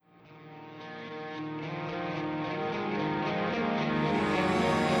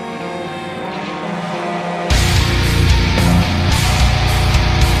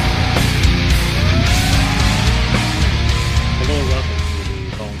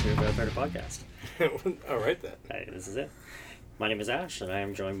Your Firefighter Podcast. All right, then. Hey, this is it. My name is Ash, and I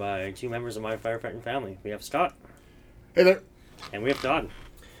am joined by two members of my firefighting family. We have Scott. Hey there. And we have Todd.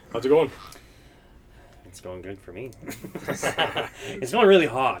 How's it going? It's going good for me. It's going really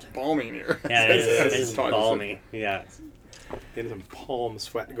hot. Balmy in here. Yeah, it is balmy. Yeah. Getting some palm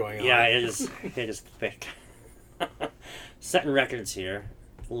sweat going on. Yeah, it is thick. Setting records here,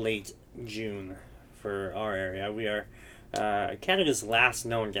 late June for our area. We are Canada's last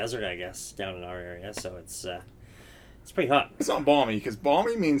known desert, I guess, down in our area, so it's pretty hot. It's not balmy, because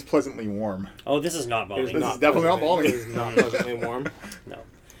balmy means pleasantly warm. Oh, this is not balmy. This is definitely not balmy. It is not pleasantly warm. No.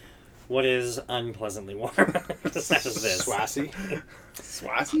 What is unpleasantly warm? That is this. Swassy.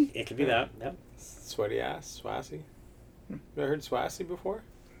 Swassy? It could be that. Yep. Sweaty ass. Swassy. You ever heard Swassy before?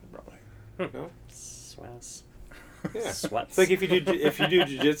 Probably. No? Swass. Yeah. Sweats. It's like if you do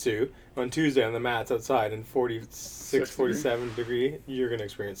jiu-jitsu on Tuesday on the mats outside in 46, 47 degree, you're going to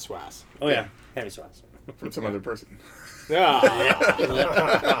experience swass. Oh, yeah. Heavy swass. From some other person. Yeah.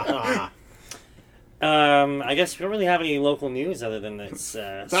 I guess we don't really have any local news other than it's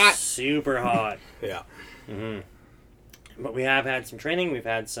hot. super hot. Yeah. Mm-hmm. But we have had some training. We've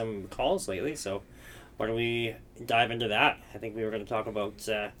had some calls lately, so why don't we dive into that? I think we were going to talk about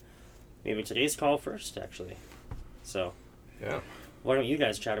maybe today's call first, actually. So, Yeah. why don't you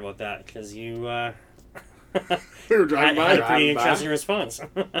guys chat about that? Because you We were driving by. had a pretty Driving by. interesting response.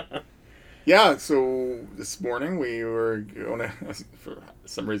 Yeah, so this morning we were going to, for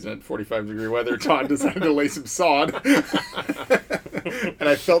some reason at 45-degree weather, Todd decided to lay some sod. And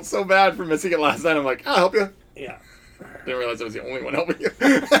I felt so bad for missing it last night. I'm like, I'll help you. Yeah. Didn't realize I was the only one helping you.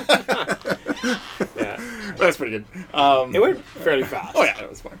 Yeah. That's pretty good. It went fairly fast. Oh, yeah, that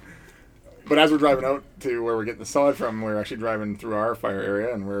was fine. But as we're driving out to where we're getting the sod from, we're actually driving through our fire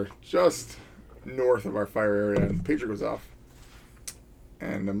area, and we're just north of our fire area, and the pager goes off.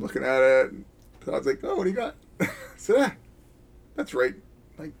 And I'm looking at it, and I was like, oh, what do you got? I said, that's right,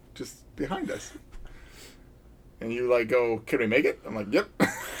 like, just behind us. And you, like, go, can we make it? I'm like, yep.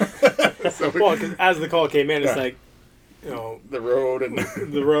 So Well, 'cause as the call came in, it's Yeah. like, you know, the road and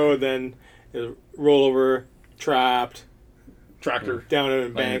the road, then rollover, trapped, tractor. down an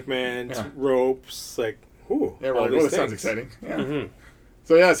embankment, Yeah. ropes, like, ooh. Yeah, we're all like, these well, this sounds things. exciting. Yeah.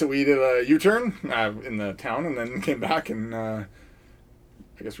 Mm-hmm. So we did a U-turn in the town, and then came back, and I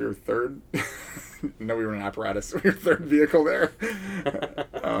guess we were third. No, we were in an apparatus. We were third vehicle there. Would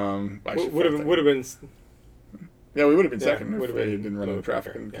have been. Yeah, we would have been Yeah, second if would've we been didn't run out of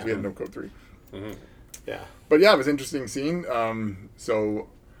traffic quicker, because yeah. we had no code 3. Mm-hmm. Yeah. But yeah, it was an interesting scene. So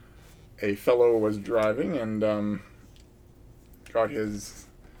a fellow was driving and got his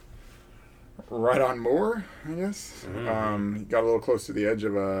ride-on mower, I guess. Mm-hmm. He got a little close to the edge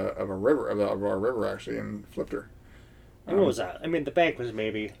of a river, of our river actually, and flipped her. And what was that? I mean, the bank was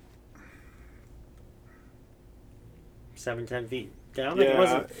maybe 7-10 feet down. Like,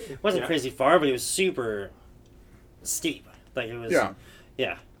 Yeah. it wasn't Yeah. crazy far, but it was super steep. Like it was. Yeah.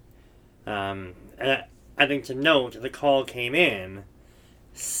 Yeah. And I think to note, the call came in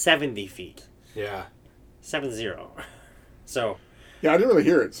 70 feet. Yeah. 7-0. So Yeah, I didn't really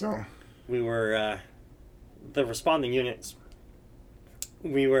hear it, so. we were the responding units.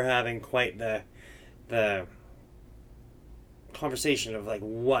 We were having quite the conversation of like,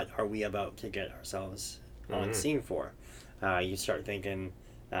 what are we about to get ourselves on scene for? You start thinking,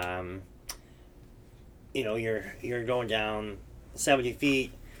 you're going down 70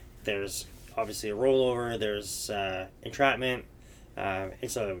 feet. There's obviously a rollover. There's entrapment.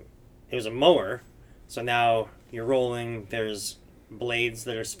 It was a mower, so now you're rolling. There's blades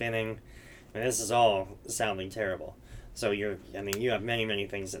that are spinning, and this is all sounding terrible. So you have many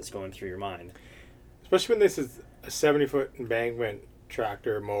things that's going through your mind. Especially when this is a 70-foot embankment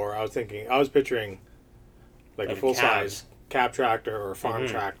tractor mower. I was picturing like a Like a full cab. size cab tractor or a farm Mhm.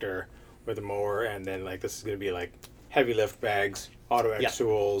 tractor with a mower, and then like this is going to be like heavy lift bags, auto X Yeah.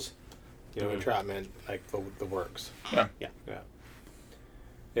 tools, Mhm. entrapment, like the works. Yeah.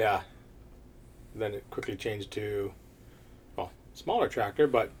 Yeah. Then it quickly changed to, smaller tractor,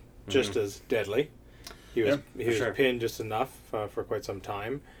 but just as deadly. He was sure. pinned just enough for quite some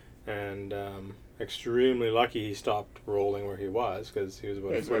time, and extremely lucky he stopped rolling where he was because he was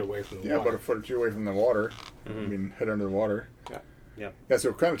about a foot away from the water. About a foot or two away from the water. Mhm. I mean, head under the water. Yeah. Yeah. Yeah, so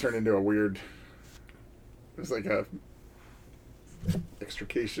it kind of turned into a weird. It was like a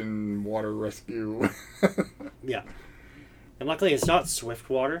extrication water rescue. Yeah. And luckily it's not swift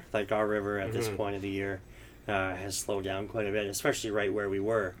water. Like our river at this Mhm. point of the year has slowed down quite a bit, especially right where we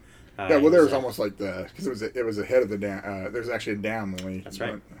were. Yeah, well, there was almost like because it was ahead of the dam. There's actually a dam only That's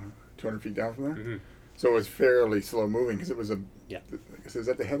right. 200 feet down from there. Mhm. So it was fairly slow moving because it was Yeah. Is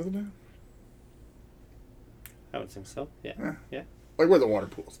that the head of the dam? I would think so. Yeah. Yeah. Yeah. Like where the water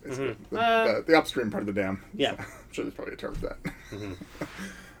pools, basically. Mhm. The upstream part of the dam. Yeah. I'm sure there's probably a term for that.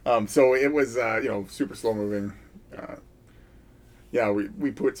 Mhm. So it was, super slow moving. Yeah,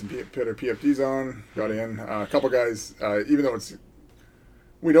 we put our PFDs on, got in. A couple guys, even though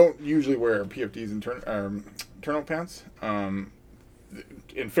we don't usually wear PFDs and turnout pants.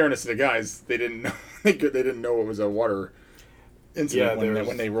 In fairness to the guys, they didn't know they didn't know it was a water incident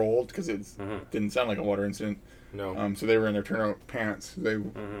when they rolled because it didn't sound like a water incident. No. So they were in their turnout pants. They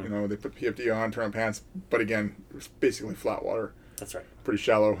they put PFD on turnout pants, but again, it was basically flat water. That's right. Pretty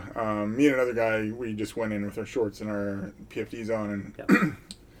shallow. Me and another guy, we just went in with our shorts and our PFDs on, and Yeah.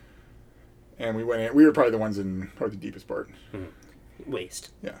 and we went in. We were probably the ones in probably the deepest part.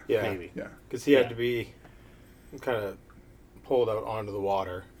 Waist. Yeah. Yeah. Maybe. Yeah. Because he had Yeah. to be kind of pulled out onto the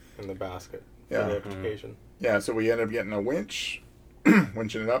water in the basket for Yeah. the application. Yeah. So we ended up getting a winch,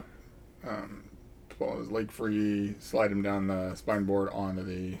 winching it up. Well, it was leg free. Slide him down the spine board onto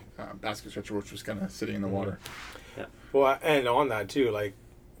the basket stretcher, which was kind of sitting in the water. Well, and on that too, like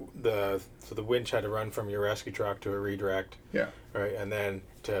the winch had to run from your rescue truck to a redirect, Yeah. right, and then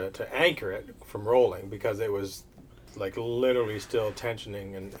to anchor it from rolling because it was like literally still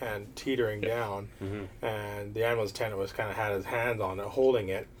tensioning and teetering down, and the ambulance attendant was kind of had his hands on it, holding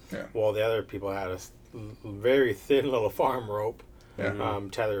it, Yeah. while the other people had a very thin little farm rope Yeah.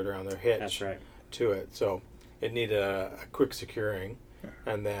 tethered around their hitch. That's right. To it, so it needed a quick securing,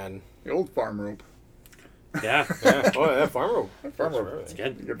 and then The old farm rope. Yeah. yeah, oh yeah, farm rope. Farm rope. It's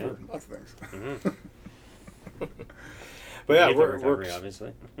good. Good Yeah. for lots of things. But yeah, Need it the recovery, worked.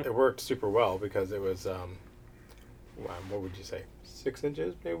 obviously. It worked super well because it was what would you say, 6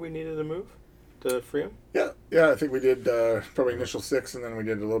 inches? Maybe we needed to move to free him. Yeah. I think we did probably initial 6, and then we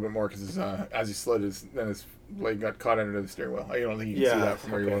did a little bit more because as he slid, his leg got caught under the stairwell. I don't think you can see that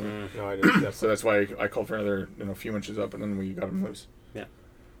from where you okay. were. No, I didn't. So that's why I called for another few inches up, and then we got him loose. Yeah.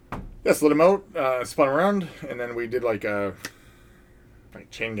 Yeah, slid him out, spun around, and then we did like a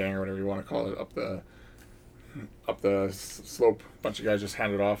chain gang or whatever you want to call it up the slope. A bunch of guys just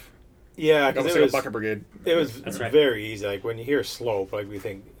handed off. Yeah, Almost because like a bucket brigade. it was That's right. very easy. Like when you hear slope, like we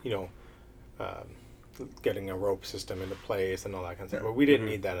think getting a rope system into place and all that kind of stuff. Yeah. But we didn't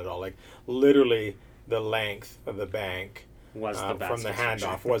need that at all. Like literally, the length of the bank Was the from the basket handoff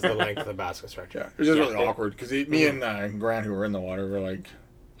structure. was the length of the basket structure. Yeah, it was just Yeah, really it- awkward because me and Grant, who were in the water, were like,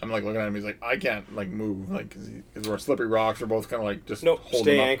 I'm like looking at him. He's like, I can't like move, like because we're slippery rocks. We're both kind of like just Nope, holding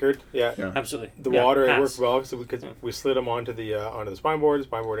stay him up. anchored. Yeah. Yeah. Absolutely. The Yeah, water it pass. worked well because we slid them onto the spine board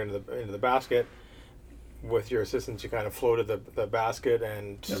into the basket. With your assistance, you kind of floated the basket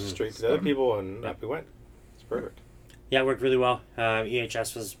and straight to the other people, and up we went. It's perfect. Yeah, it worked really well.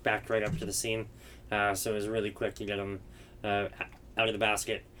 EHS was backed right up to the scene, so it was really quick to get them out of the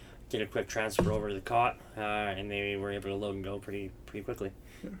basket, get a quick transfer over to the cot, and they were able to load and go pretty quickly.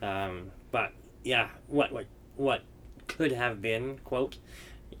 But yeah, what could have been, quote,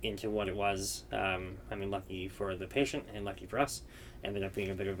 into what it was. I mean, lucky for the patient and lucky for us, ended up being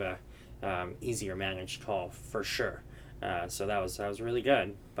a bit of a easier managed call for sure. So that was really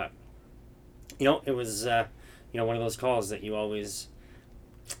good. But it was one of those calls that you always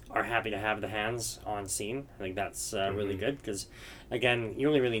are happy to have the hands on scene. I think that's really good because, again, you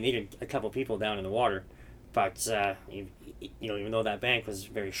only really needed a couple people down in the water. But even though that bank was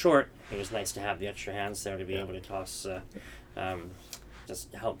very short, it was nice to have the extra hands there to be able to toss,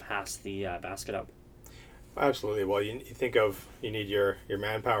 just help pass the basket up. Absolutely. Well, you think of you need your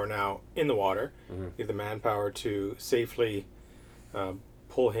manpower now in the water. Mm-hmm. You need the manpower to safely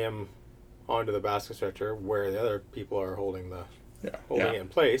pull him onto the basket stretcher where the other people are holding it in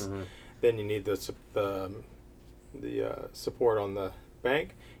place. Mm-hmm. Then you need the support on the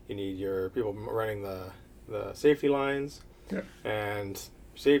bank. You need your people running the safety lines and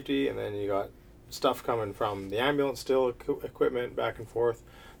safety, and then you got stuff coming from the ambulance, still equipment back and forth.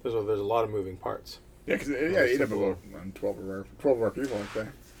 There's a lot of moving parts. Yeah, because it ate up about 12 of our people, I'd say.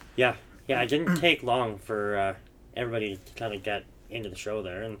 Yeah, it didn't take long for everybody to kind of get into the show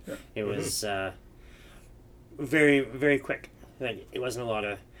there, and it was very, very quick. Like, it wasn't a lot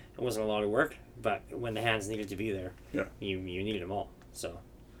of work, but when the hands needed to be there, you needed them all. So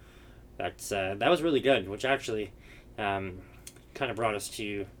that was really good, which actually kind of brought us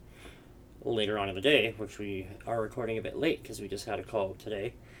to later on in the day, which we are recording a bit late because we just had a call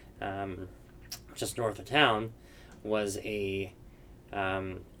today. Just north of town was a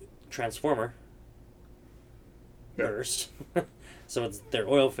transformer burst. So they're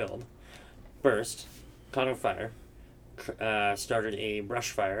oil filled, burst, caught on fire, started a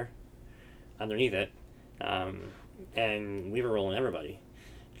brush fire underneath it, And we were rolling everybody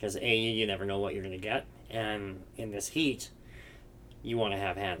because you never know what you're going to get, and in this heat, you want to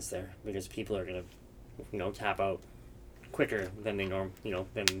have hands there because people are going to tap out quicker than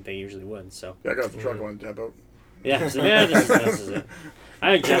than they usually would. So Yeah, I got off the truck and wanted to tap out. yeah, so this is it.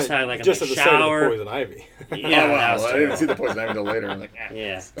 I just had like a just nice at the sight of the shower. poison ivy. Yeah, Oh, wow. that was I didn't terrible. see the poison ivy until later. I'm like,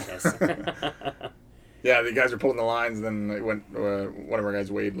 Yes. Yeah, the guys were pulling the lines, and then it went. One of our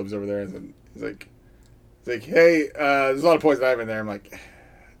guys, Wade, lives over there. And he's like, "Hey, there's a lot of poison ivy in there." I'm like,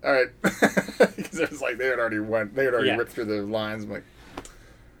 "All right," because it was like they had already Yeah. ripped through the lines. I'm like,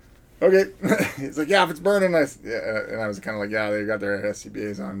 "Okay." He's like, "Yeah, if it's burning," and I was kind of like, "Yeah, they got their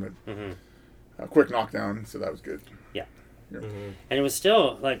SCBA's on, but a quick knockdown, so that was good." Yeah. Yeah. And it was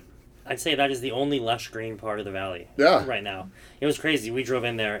still like, I'd say that is the only lush green part of the valley. Yeah. Right now, it was crazy. We drove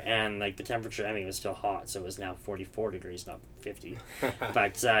in there and like the temperature. I mean, it was still hot, so it was now 44 degrees, not 50.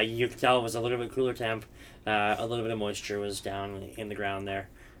 But you could tell it was a little bit cooler temp. A little bit of moisture was down in the ground there.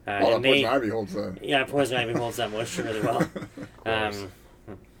 Well, And that poison ivy holds the. Yeah, poison ivy holds that moisture really well.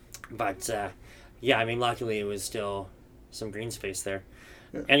 But yeah, I mean, luckily it was still some green space there.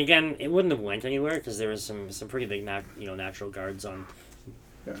 Yeah. And again, it wouldn't have went anywhere because there was some pretty big natural guards on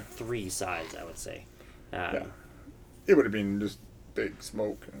Yeah. 3 sides, I would say. Yeah. It would have been just big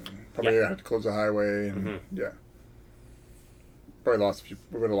smoke, and probably had to close the highway, and yeah. Probably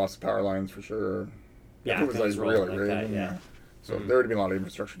we would have lost the power lines for sure. Yeah, if it was if it was like rolling really like that, raining. yeah. So there would have been a lot of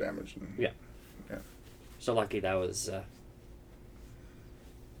infrastructure damage. And, Yeah. So lucky that was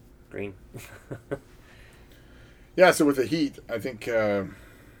green. Yeah, so with the heat, I think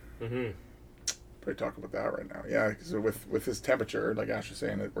Mm-hmm. probably talk about that right now. Yeah, because with this temperature, like Ash was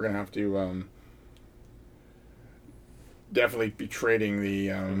saying, that we're gonna have to definitely be trading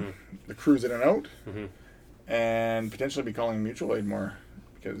the crews in and out, and potentially be calling mutual aid more,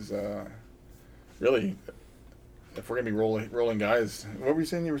 because really, if we're gonna be rolling guys, what were you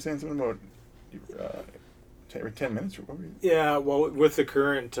saying? You were saying something about every 10 minutes. Or what were you? Yeah, well, with the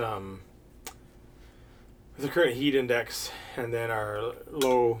current heat index, and then our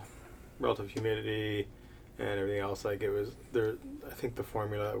low relative humidity and everything else, like it was there. I think the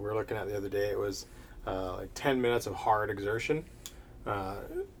formula that we were looking at the other day, it was like 10 minutes of hard exertion.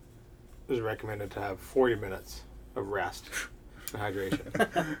 It was recommended to have 40 minutes of rest and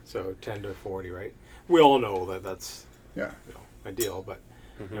hydration. So 10 to 40, right? We all know that that's ideal, but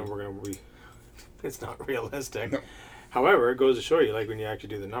it's not realistic. No. However, it goes to show you, like when you actually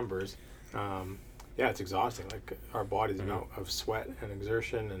do the numbers, it's exhausting. Like our body's amount of sweat and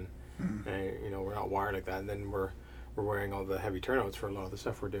exertion, and we're not wired like that. And then we're wearing all the heavy turnouts for a lot of the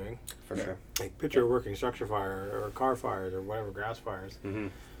stuff we're doing. For sure. Like picture a working structure fire or car fires or whatever, grass fires.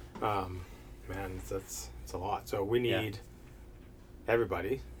 Man, it's a lot. So we need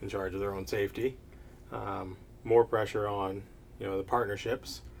everybody in charge of their own safety. More pressure on the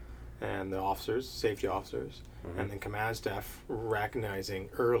partnerships and the officers, safety officers, and then command staff recognizing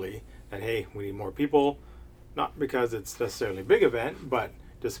early that, hey, we need more people, not because it's necessarily a big event, but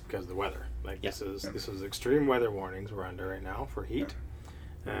just because of the weather. Like this is extreme weather warnings we're under right now for heat,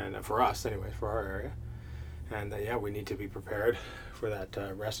 and for us anyway, for our area, and we need to be prepared for that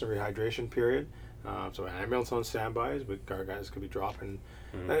rest and rehydration period. So ambulance on standbys, our guys could be dropping,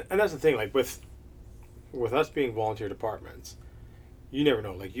 and that's the thing. Like with us being volunteer departments, you never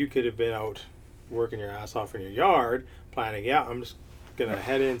know. Like you could have been out working your ass off in your yard, planning. Yeah, I'm just gonna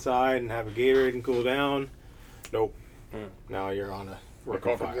head inside and have a Gatorade and cool down. Nope. Now you're on a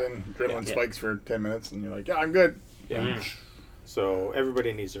working fire. Adrenaline spikes for 10 minutes, and you're like, yeah, I'm good. Yeah. So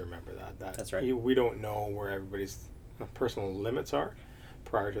everybody needs to remember that. That's right. We don't know where everybody's personal limits are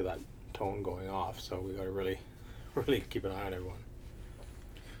prior to that tone going off. So we got to really, really keep an eye on everyone.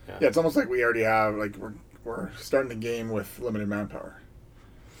 Yeah, it's almost like we already have, like, we're starting the game with limited manpower.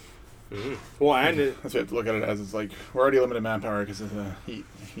 Well, and that's what you have to look at it as. It's like we're already limited manpower because of the heat.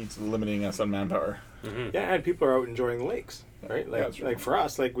 Heat's limiting us on manpower. Yeah, and people are out enjoying the lakes, right? Like for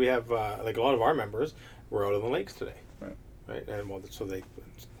us, like we have like a lot of our members were out on the lakes today, right? And so they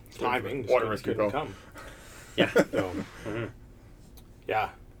timing water risk couldn't come. Yeah. So, yeah.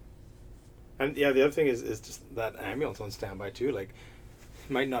 And the other thing is just that ambulance on standby too. Like, it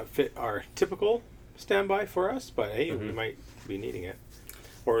might not fit our typical standby for us, but hey, we might be needing it.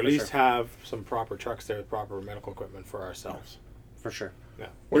 Or at least have some proper trucks there with proper medical equipment for ourselves. For sure. Yeah.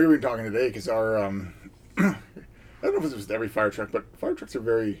 Well, we were talking today because our, I don't know if it's just every fire truck, but fire trucks are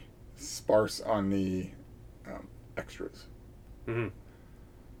very sparse on the extras.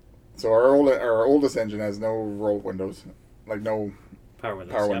 So our oldest engine has no roll windows, like no power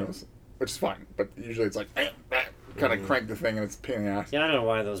windows, which is fine. But usually it's like kind of crank the thing and it's a pain in the ass. Yeah, I don't know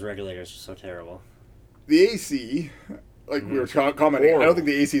why those regulators are so terrible. the AC, like we were commenting, I don't think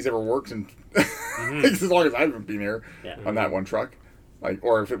the AC's ever worked in as long as I've been here on that one truck. Like,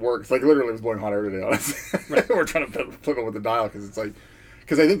 or if it works, like literally it was blowing hot air today. Honestly, we're trying to fiddle with the dial because it's like,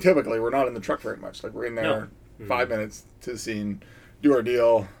 because I think typically we're not in the truck very much. Like we're in there 5 minutes to the scene, do our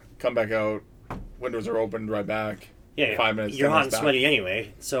deal, come back out, windows are open, drive back. Yeah, 5 minutes. You're hot and sweaty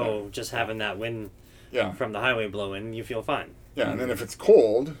anyway, so just having that wind from the highway blow in, you feel fine. Yeah, and then if it's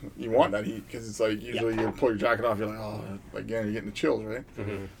cold, you want that heat because it's like usually you pull your jacket off, you're like, oh, again, you're getting the chills, right?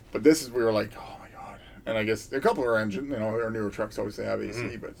 But this is, we were like, oh my god. And I guess a couple of our engine, you know, our newer trucks obviously have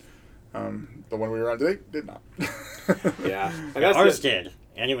AC, but the one we were on today did not. And ours did,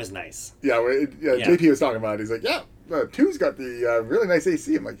 and it was nice. Yeah, JP was talking about it. He's like, yeah, 2's got the really nice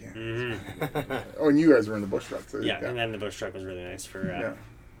AC. I'm like, oh, and you guys were in the bush truck. So, and then the bush truck was really nice for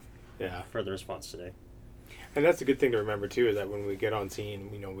for the response today. And that's a good thing to remember too, is that when we get on scene,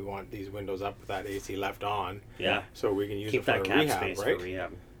 you know, we want these windows up with that AC left on. Yeah. So we can use Keep it for that a cab rehab, space right? for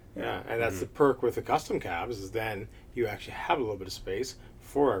rehab. Yeah, and that's the perk with the custom cabs, is then you actually have a little bit of space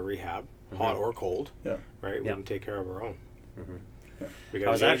for our rehab, hot or cold. Yeah. Right? We can take care of our own.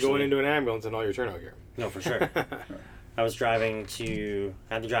 Because I was you're going into an ambulance and all your turnout gear. No, for sure. I was driving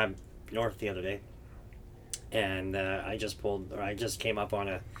I had to drive north the other day, and I just came up on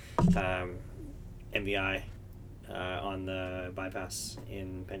a MVI on the bypass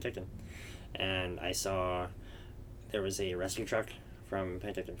in Penticton, and I saw there was a rescue truck from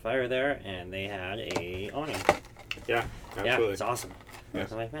Penticton Fire there, and they had a awning. Yeah, absolutely. Yeah, it's awesome.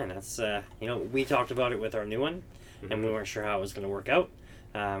 Yes. I'm like, man, that's you know, we talked about it with our new one, and we weren't sure how it was going to work out,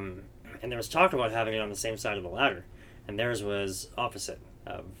 and there was talk about having it on the same side of the ladder, and theirs was opposite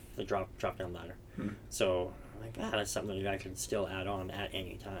of the drop down ladder. So I'm like, that's something that I could still add on at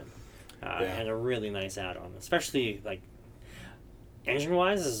any time. And a really nice add-on, especially like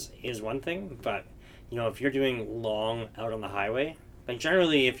engine-wise is one thing, but you know, if you're doing long out on the highway, like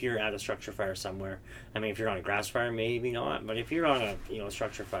generally if you're at a structure fire somewhere, I mean, if you're on a grass fire, maybe not, but if you're on a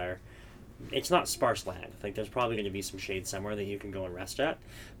structure fire, it's not sparse land. Like there's probably going to be some shade somewhere that you can go and rest at.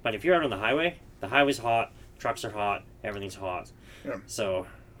 But if you're out on the highway's hot, trucks are hot, everything's hot. Yeah. So,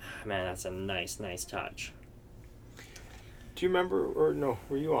 man, that's a nice touch. Do you remember, or no,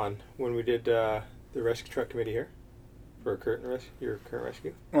 were you on when we did the rescue truck committee here for your current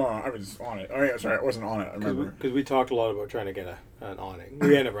rescue? Oh, I was on it. Oh yeah, sorry, I wasn't on it. I remember because we talked a lot about trying to get an awning.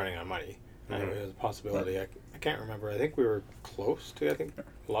 We ended up running out of money. It was a possibility. I can't remember. I think we were close to. I think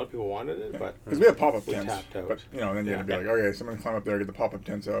a lot of people wanted it, but because we had pop-up we tents, tapped out. but you know, then you had to be like, okay, someone climb up there, get the pop-up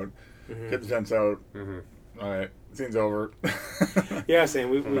tents out, get the tents out. All right, scene's over. Yeah, same.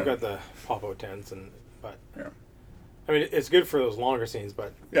 We've got the pop-out tents, but I mean, it's good for those longer scenes,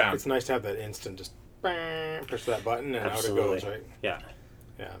 but it's nice to have that instant just bang, push that button and out it goes, right? Yeah.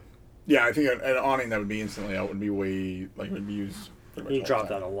 Yeah, I think an awning that would be instantly out would be way, like, would be used pretty much You all drop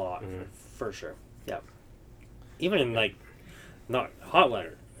the time. that a lot, for sure. Yeah. Even in, like, not hot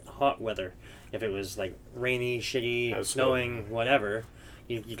weather, if it was, like, rainy, shitty, snowing, whatever,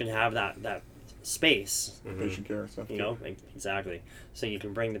 you can have that space. Patient care stuff. You know, exactly. So you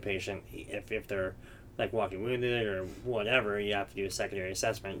can bring the patient, if they're, like, walking wounded or whatever, you have to do a secondary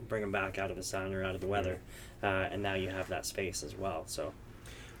assessment, bring them back out of the sun or out of the weather, and now you have that space as well, so...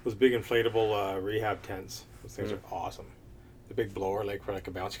 Those big inflatable rehab tents, those things are awesome. The big blower, like for like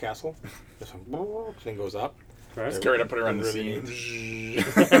a bounce castle, this one thing goes up. Just carry it up, put it around the really scene.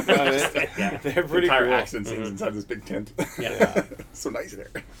 They're pretty entire cool. accident scenes inside this big tent. Yeah. So nice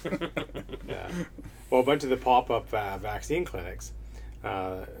there. Yeah. Well, a bunch of the pop-up vaccine clinics.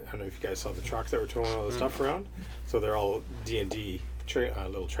 I don't know if you guys saw the trucks that were towing all the stuff around. So they're all D&D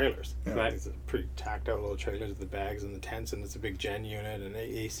little trailers. Yeah. Right. It's a pretty tacked out little trailers with the bags and the tents, and it's a big gen unit and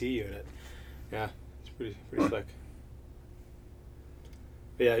AC unit. Yeah, it's pretty slick.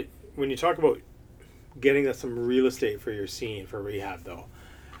 But yeah, when you talk about getting some real estate for your scene for rehab, though,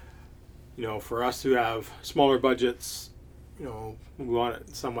 you know, for us who have smaller budgets, you know, we want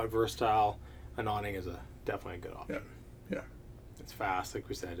it somewhat versatile. An awning is definitely a good option. Yeah. It's fast, like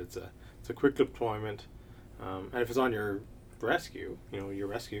we said. It's a quick deployment, and if it's on your rescue, you know, your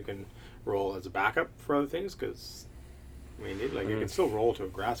rescue can roll as a backup for other things, because I mean, it can still roll to a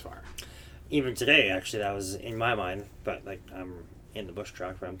grass fire. Even today, actually, that was in my mind, but like I'm in the bush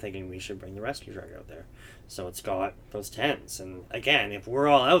truck, but I'm thinking we should bring the rescue truck out there, so it's got those tents. And again, if we're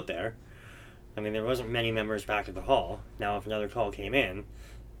all out there, I mean, there wasn't many members back at the hall. Now, if another call came in,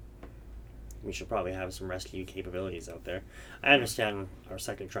 we should probably have some rescue capabilities out there. I understand our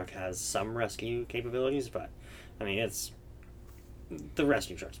second truck has some rescue capabilities, but I mean, the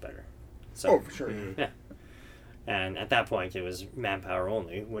rescue truck's better. So, Oh, for sure. yeah. And at that point, it was manpower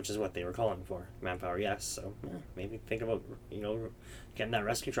only, which is what they were calling for. Manpower, yes. So maybe think about, getting that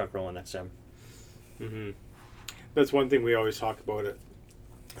rescue truck rolling next time. Mm-hmm. That's one thing we always talk about it.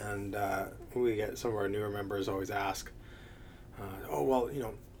 And we get some of our newer members always ask, I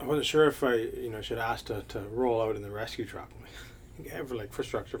wasn't sure if I, should ask to roll out in the rescue truck for like for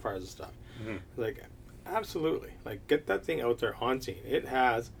structure fires and stuff. Mm-hmm. Like, absolutely. Like, get that thing out there on scene. It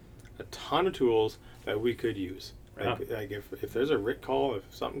has a ton of tools that we could use. Like if there's a RIT call, if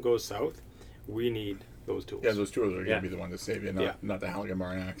something goes south, we need those tools. Yeah, those tools are going to be the one to save you, not the Halligan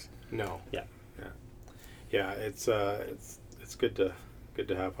Barn axe. No. Yeah. Yeah. It's good to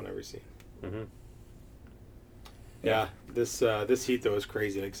have on every scene. Mm-hmm. Yeah. This heat though is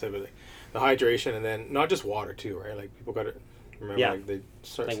crazy. Like I said, with the hydration, and then not just water too, right? Like people got to remember, like they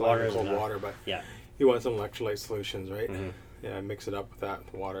start like sliding cold water, but you want some electrolyte solutions, right? Mm-hmm. Yeah, mix it up with that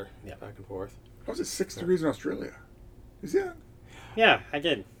with water, back and forth. How was it 6 degrees in Australia? Is that? Yeah, I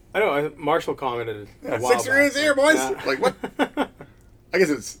did. I know. Marshall commented. Yeah, a while 6 degrees back. here, boys. Yeah. Like what? I guess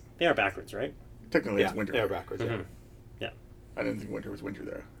it's They are backwards, right? technically it's winter. Yeah, backwards. Mm-hmm. Yeah. I didn't think winter was winter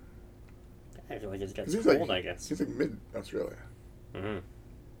there. I feel like it gets He's cold, like, I guess. He's like mid Australia. Mm-hmm.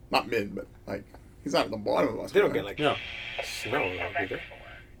 Not mid, but like he's not at the bottom of Australia. They don't get like No. snow, though, do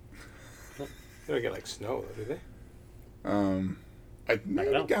they? They don't get like snow, though, do they?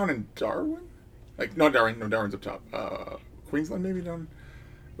 Maybe down in Darwin, like not Darwin. No, Darwin's up top. Queensland, maybe down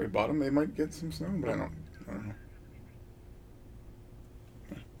way bottom. They might get some snow, but I don't know.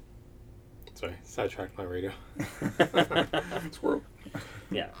 Sorry, sidetracked my radio. Squirrel.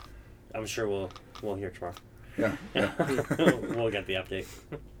 Yeah, I'm sure we'll hear tomorrow. Yeah. We'll get the update.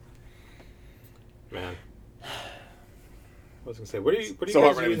 Man, I was gonna say, what do you So guys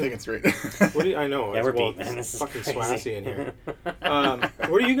hard when using? everything is straight. What do you, I know. Yeah, we're well, beat, man. This it's is fucking crazy. swassy in here.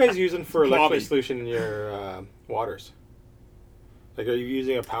 What are you guys using for Bobby. electrolyte solution in your waters? Like, are you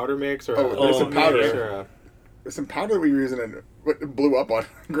using a powder mix or there's some mix powder. or a- There's some powder we were using and it blew up on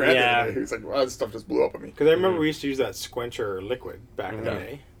Grant. Yeah. He was like, "Wow, this stuff just blew up on me." Because I remember we used to use that Squencher liquid back in the Yeah.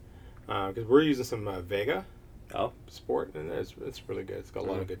 day. Because we're using some Vega Oh, Sport, and it's really good. It's got a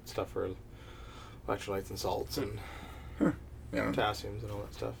lot of good stuff for electrolytes and salts and Yeah, potassiums and all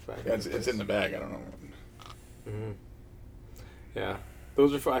that stuff. Back it's in the bag. I don't know. Mm-hmm. Yeah,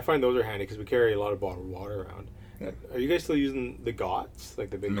 those are. I find those are handy because we carry a lot of bottled water around. Yeah. Are you guys still using the GOTS, like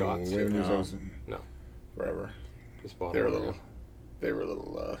the big No, GOTS? we haven't used No. those in No. forever. Just bottled They were a water. little. They were a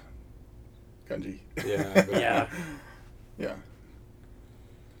little gungy. Yeah. but- yeah. Yeah.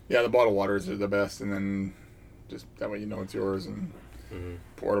 Yeah, the bottled waters are the best, and then just that way you know it's yours and Mhm.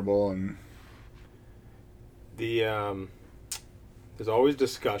 portable and. The there's always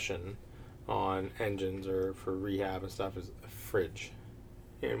discussion on engines or for rehab and stuff is a fridge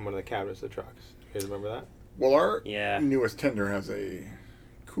in one of the cabinets of the trucks. You guys remember that? Well, our Yeah. newest tender has a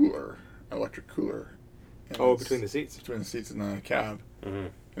cooler, electric cooler. and Oh, it's between the seats. between the seats and the cab, Mm-hmm.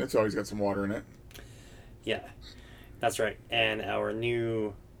 and it's always got some water in it. Yeah, that's right. And our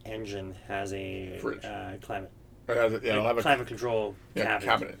new engine has a Fridge. climate It has it'll have a climate control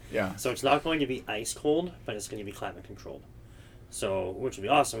cabinet. Yeah. So it's not going to be ice cold, but it's going to be climate controlled. So, which would be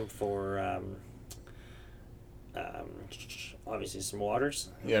awesome for obviously some waters.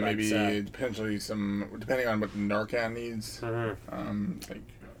 Yeah, But, maybe potentially some, depending on what Narcan needs. mhm. Like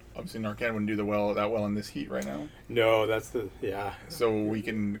obviously Narcan wouldn't do that well in this heat right now. No, that's the So we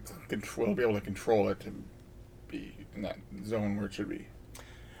can we'll be able to control it to be in that zone where it should be.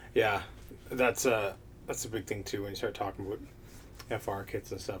 Yeah, that's a big thing too when you start talking about FR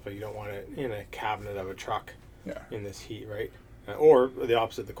kits and stuff. Like you don't want it in a cabinet of a truck Yeah. in this heat, right? Or the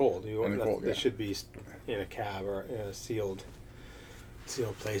opposite, the cold. You In the cold, they yeah. should be in a cab or in a sealed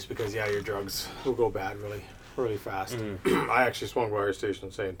place because your drugs will go bad really fast. I actually swung by our station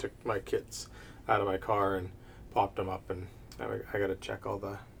and took my kits out of my car and popped them up, and I got to check all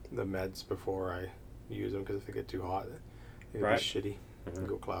the meds before I use them because if they get too hot, it'll Right. be shitty and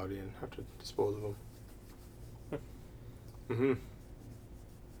go cloudy and have to dispose of them. Mm-hmm.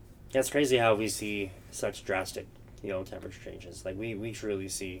 Yeah, it's crazy how we see such drastic, temperature changes. Like we truly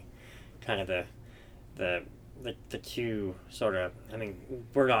see kind of the two sort of. I mean,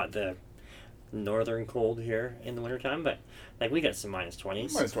 we're not the northern cold here in the wintertime, but like we get some minus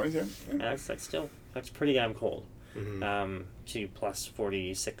 20s. Minus 20s, yeah. And that's pretty damn cold. Mm-hmm. To plus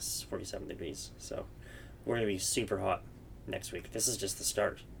 46, 47 degrees. So we're gonna be super hot next week. This is just the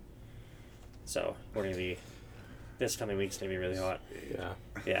start. So we're gonna be. This coming week's gonna be really hot. Yeah.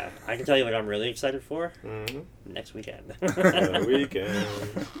 Yeah, I can tell you what I'm really excited for Mm-hmm. next weekend. The weekend.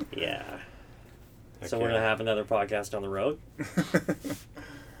 Yeah. Heck So we're yeah. gonna have another podcast on the road.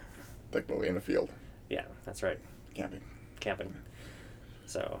 Technically in the field. Yeah, that's right. camping.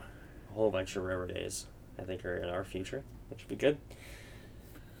 So, a whole bunch of river days, I think, are in our future, which would be good.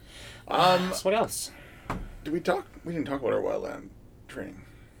 So what else? We didn't talk about our wildland training.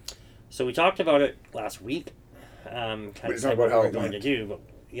 So we talked about it last week. Kind We of talked said about what we how were it going to went. do, but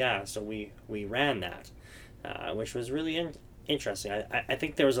yeah, so we ran that, which was really interesting. I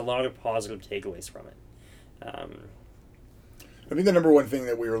think there was a lot of positive takeaways from it. I think the number one thing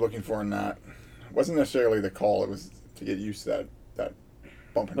that we were looking for in that wasn't necessarily the call. It was to get used to that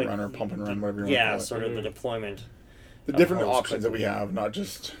bump and Like, run or pump and run, whatever you want to Yeah, call it. sort of the deployment. The of different hose options that we quickly. have, not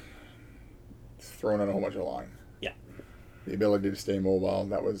just throwing out a whole bunch of line. Yeah. The ability to stay mobile,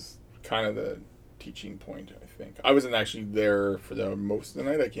 that was kind of the teaching point, I think. I wasn't actually there for the most of the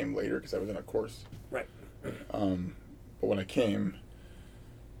night. I came later because I was in a course. Right. But when I came,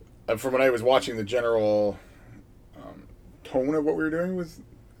 from when I was watching, the general tone of what we were doing was,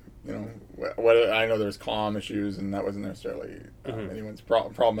 what I know there's comm issues, and that wasn't necessarily anyone's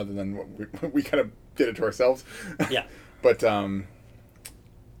problem other than what we kind of did it to ourselves. Yeah. But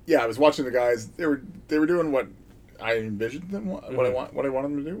I was watching the guys. They were doing what I envisioned them, what I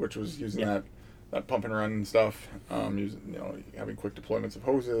wanted them to do, which was using that pump and run stuff, using having quick deployments of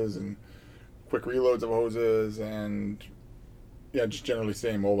hoses and quick reloads of hoses, and just generally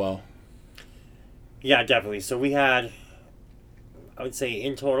staying mobile. Yeah, definitely. So we had, I would say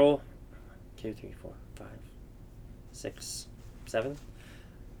in total, 2, 3, 4, 5, 6, 7.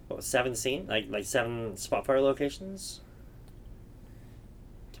 What was 7 seen? Like 7 spot fire locations.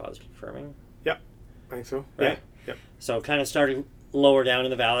 Todd's confirming. Yep, I think so. Right. Yep. So kind of started lower down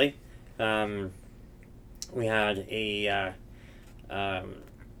in the valley. We had a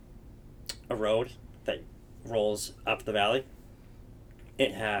road that rolls up the valley.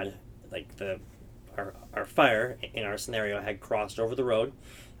 It had our fire in our scenario had crossed over the road.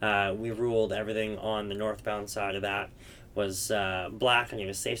 We ruled everything on the northbound side of that was black and it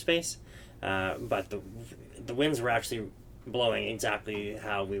was safe space. But the winds were actually blowing exactly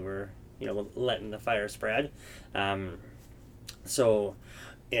how we were, letting the fire spread. So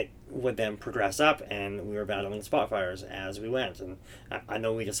it would then progress up, and we were battling spot fires as we went. And I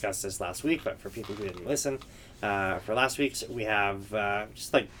know we discussed this last week, but for people who didn't listen, for last week's, we have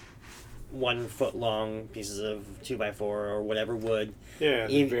just like 1 foot long pieces of 2x4 or whatever wood. Yeah,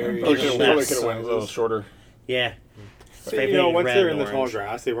 Even very Probably less. could have went a little shorter. Yeah. So, Spray painted once red they were in and the tall orange.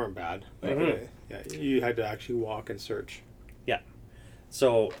 grass, they weren't bad. Mhm. You had to actually walk and search.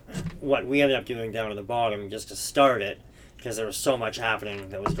 So what we ended up doing down at the bottom, just to start it, because there was so much happening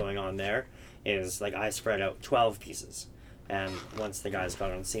that was going on there, is like I spread out 12 pieces. And once the guys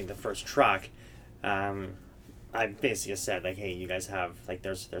got on scene, the first truck, I basically said, like, hey, you guys have, like,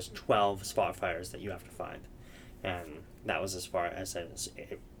 there's 12 spot fires that you have to find. And that was as far as I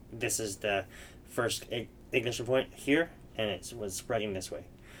said, this is the first ignition point here, and it was spreading this way.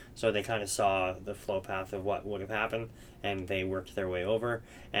 So they kind of saw the flow path of what would have happened, and they worked their way over.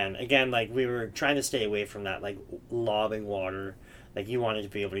 And again, like, we were trying to stay away from that, like, lobbing water. Like, you wanted to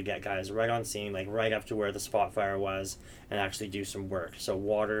be able to get guys right on scene, like, right up to where the spot fire was, and actually do some work. So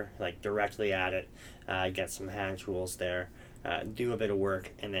water, like, directly at it, get some hand tools there, do a bit of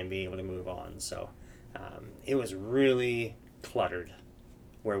work, and then be able to move on. So it was really cluttered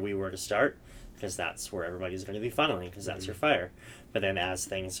where we were to start, because that's where everybody's going to be funneling, because that's your fire. But then as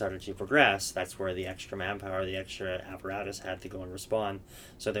things started to progress, that's where the extra manpower, the extra apparatus had to go and respond.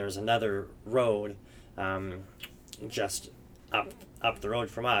 So there was another road just up the road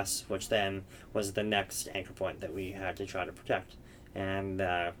from us, which then was the next anchor point that we had to try to protect. And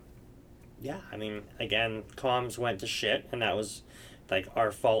I mean, again, comms went to shit, and that was like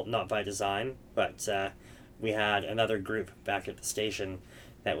our fault, not by design. But we had another group back at the station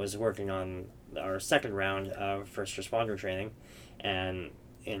that was working on our second round of first responder training, and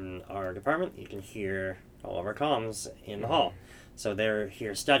in our department you can hear all of our comms in the hall. So they're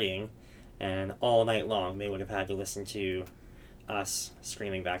here studying, and all night long they would have had to listen to us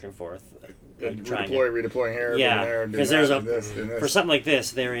screaming back and forth, Redeploying here, Yeah, there, because doing there's that, doing this. for something like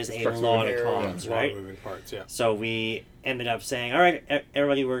this, there is a Trucks lot moving of here, comms, A lot right? of moving parts, yeah. So we ended up saying, all right,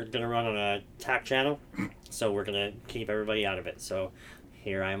 everybody, we're going to run on a TAC channel, so we're going to keep everybody out of it. So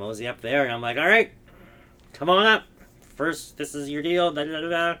here I mosey up there, and I'm like, all right, come on up. First, this is your deal,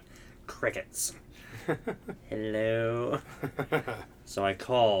 da-da-da-da. Crickets. Hello. So I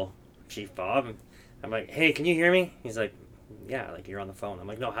call Chief Bob, and I'm like, hey, can you hear me? He's like, yeah, like, you're on the phone. I'm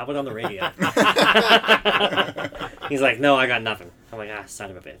like, no, how about on the radio? He's like, no, I got nothing. I'm like, son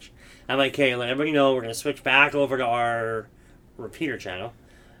of a bitch. I'm like, okay, let everybody know we're going to switch back over to our repeater channel.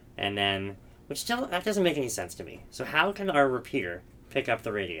 And then, which still, that doesn't make any sense to me. So how can our repeater pick up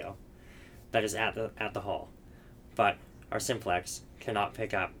the radio that is at the hall? but our simplex cannot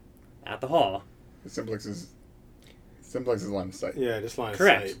pick up at the hall. The simplex is line of sight. Yeah, just line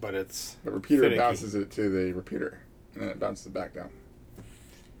Correct. of sight, but it's The repeater finicky. bounces it to the repeater, and then it bounces it back down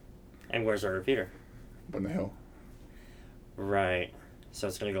And where's our repeater? up on the hill. Right. So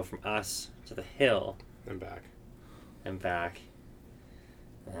it's going to go from us to the hill and back. and back.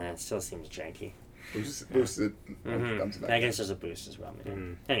 It still seems janky. Boosts it, Mm-hmm. bounces it back I down. guess there's a boost as well. Maybe.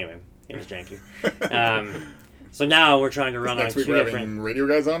 Mhm. Anyway, it was janky. So now we're trying to run on Next week two we're having different. radio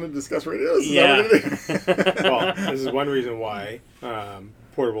guys on to discuss radios. Is Yeah. that what we're gonna do? Well, this is one reason why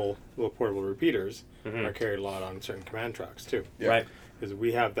portable repeaters Mhm. are carried a lot on certain command trucks too. Yeah. Right. Because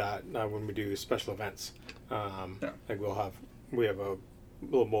we have that when we do special events. Yeah. Like we have a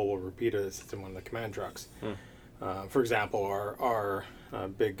little mobile repeater that sits in one of the command trucks. For example, our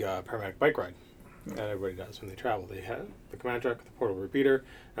big paramedic bike ride that everybody does when they travel. They have the command truck with the portable repeater,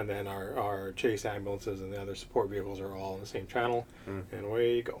 and then our chase ambulances and the other support vehicles are all on the same channel, and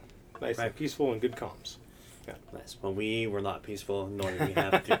away you go. Nice Right. and peaceful and good comms. Nice. Well, we were not peaceful, nor did we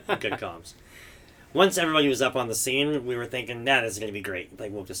have good comms. Once everybody was up on the scene, we were thinking, this is going to be great.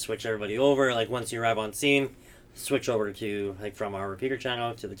 Like, we'll just switch everybody over. Like, once you arrive on scene, switch over to, like, from our repeater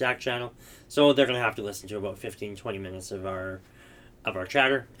channel to the DAC channel. So they're going to have to listen to about 15, 20 minutes of our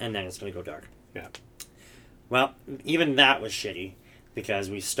chatter, and then it's going to go dark. Yeah. Well, even that was shitty, because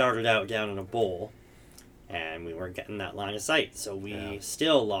we started out down in a bowl, and we weren't getting that line of sight. So we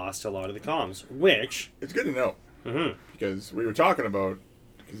still lost a lot of the comms, which... It's good to know Mm-hmm. because we were talking about,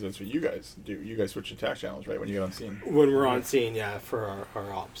 because that's what you guys do. You guys switch to TAC channels, right, when you get on scene. When we're on scene, for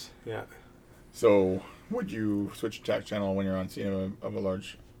our ops. Yeah. So would you switch to TAC channel when you're on scene of a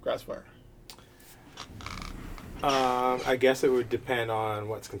large grass fire? I guess it would depend on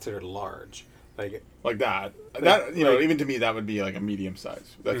what's considered large. Like that. That you know, like- even to me, that would be like a medium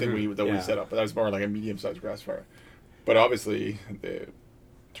size. That thing we yeah. set up, but that was more like a medium sized grass fire. But obviously, the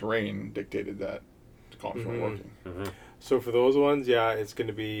terrain dictated that the comms weren't working. Mm-hmm. So for those ones, it's going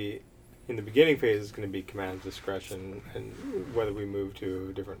to be in the beginning phase. It's going to be command discretion, and whether we move to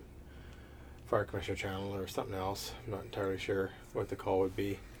a different fire commissioner channel or something else. I'm not entirely sure what the call would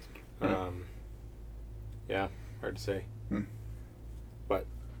be. Hard to say. But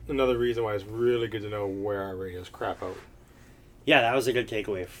another reason why it's really good to know where our radios crap out. Yeah, that was a good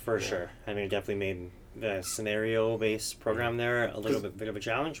takeaway for sure. I mean, it definitely made the scenario-based program there a little bit of a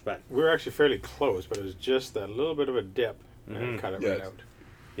challenge, but We were actually fairly close, but it was just that little bit of a dip Mhm. and cut it Yeah. right out.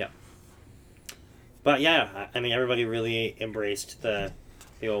 but yeah, I mean, everybody really embraced the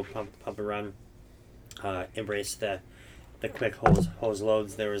old pump and run, embraced the quick hose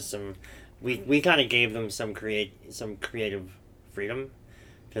loads. There was some, we kind of gave them some creative freedom,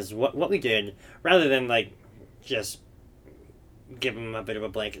 because what we did, rather than like just give them a bit of a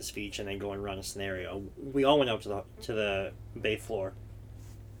blanket speech and then go and run a scenario, we all went out to the bay floor.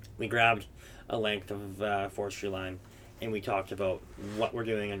 We grabbed a length of forestry line, and we talked about what we're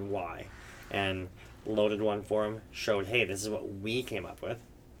doing and why, and loaded one for them, showed, hey, this is what we came up with.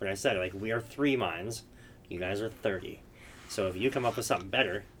 Like I said, like, we are 3 mines, you guys are 30. So if you come up with something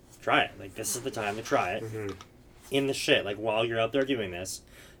better, try it. Like, this is the time to try it. Mm-hmm. In the shit, like, while you're out there doing this,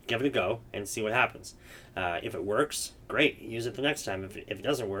 give it a go and see what happens. If it works, great, use it the next time. If it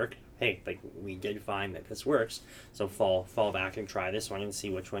doesn't work, hey, like, we did find that this works, so fall back and try this one and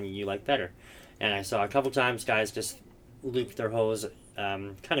see which one you like better. And I saw a couple times guys just looped their hose,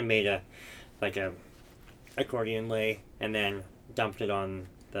 kind of made a accordion lay, and then dumped it on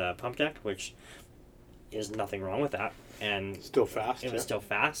the pump deck, which is nothing wrong with that. And Still fast. it was still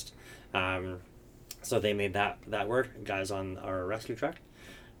fast. So they made that work. Guys on our rescue truck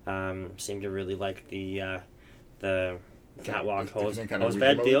seemed to really like the catwalk hose Different kind of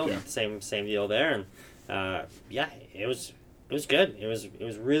bed mode, deal. yeah. Same deal there. And it was good. It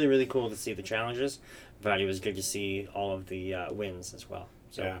was really, really cool to see the challenges, but it was good to see all of the wins as well.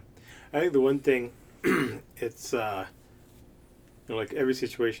 So Yeah, I think the one thing, it's like every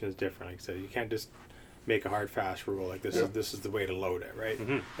situation is different. Like I said, you can't just make a hard fast rule like this. Yeah. This is the way to load it, right?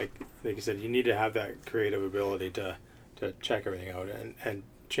 Mhm. Like you said, you need to have that creative ability to check everything out and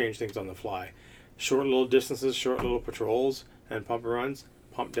change things on the fly. Short little distances, short little patrols, and pump runs,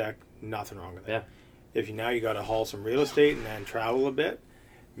 pump deck, nothing wrong with that. Yeah. If you got to haul some real estate and then travel a bit,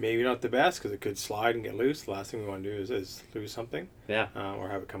 maybe not the best because it could slide and get loose. The last thing we want to do is lose something. yeah. Or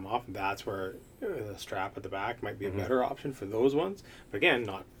have it come off. That's where the strap at the back might be Mhm. a better option for those ones. But again,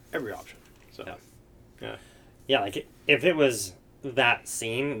 not every option. So, Yeah. Yeah, like if it was that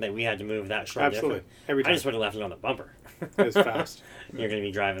scene that we had to move that short absolutely. different, Every I time. just would have left it on the bumper. It's fast. You're going to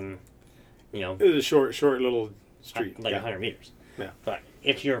be driving, It was a short little street. like yeah. 100 meters. Yeah. But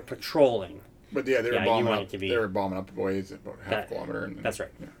if you're patrolling But yeah, they were Yeah, you bombing want up. it to be- They were bombing up boys about half That- kilometer. And then, that's right.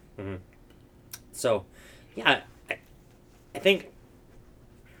 Yeah. hmm So, yeah, I think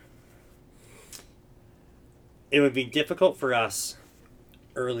it would be difficult for us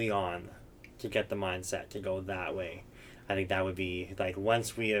early on to get the mindset to go that way. I think that would be like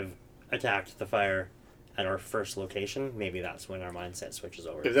once we have attacked the fire at our first location, maybe that's when our mindset switches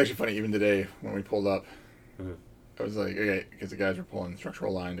over. It was actually funny. Even today, when we pulled up, Mhm. I was like, okay, because the guys were pulling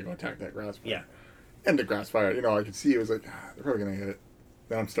structural line to go attack that grass fire. Yeah. And the grass fire, you know, I could see it was like, they're probably gonna get it.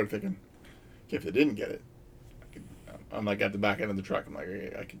 Then I'm started thinking, okay, if they didn't get it, I'm like at the back end of the truck. I'm like,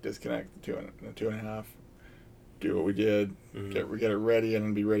 okay, I could disconnect the 2.5, do what we did, get it ready, and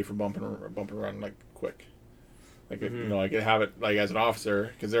then be ready for bump and run like quick. Like you know, I could have it like as an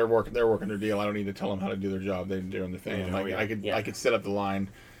officer because they're working their deal. I don't need to tell them how to do their job. They're doing the thing. Yeah, Like yeah. I could set up the line,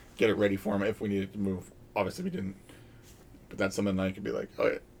 get it ready for them if we needed to move. Obviously we didn't, but that's something I could be like,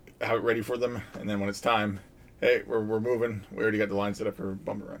 oh, have it ready for them, and then when it's time, hey, we're moving. We already got the line set up for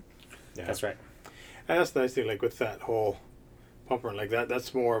bump and run. Yeah. That's right. And that's the nice thing, like with that whole pump run, like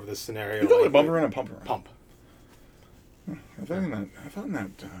that's more of the scenario. You call it a like, bump and run and pump and run. Pump. I found that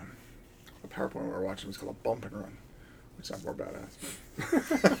a PowerPoint we were watching was called a bump and run, which sounds more badass.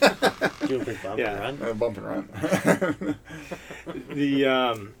 Do a quick bump Yeah. and run. Bump and run.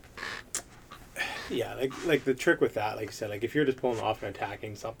 The yeah, like the trick with that, like you said, like if you're just pulling off and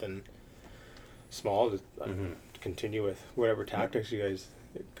attacking something small, just continue with whatever tactics you guys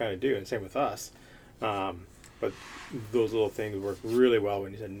kind of do, and same with us. But those little things work really well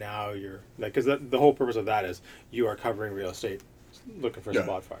when you said now you're like, because the whole purpose of that is you are covering real estate, looking for Yeah.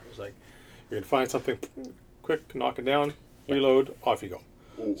 spot fires. Like you're gonna find something quick, knock it down, reload, off you go.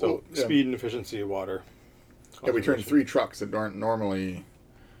 So yeah. speed and efficiency of water. Yeah, we turned 3 trucks that aren't normally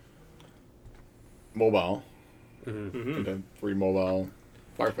mobile into 3 mobile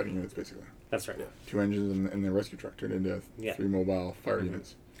firefighting units, basically. That's right. 2 engines and the rescue truck turned into Yeah. 3 mobile fire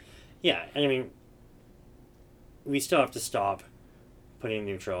units. Yeah, and I mean, we still have to stop, put in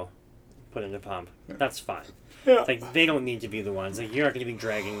neutral, put in the pump. Yeah. That's fine. Yeah. Like, they don't need to be the ones. Like, you're not going to be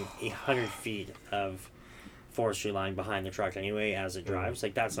dragging 100 feet of forestry line behind the truck anyway as it drives.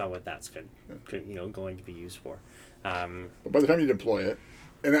 Like, that's not what that's going to be used for. But by the time you deploy it,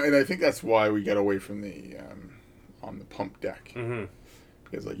 and I think that's why we got away from the on the pump deck. Mhm.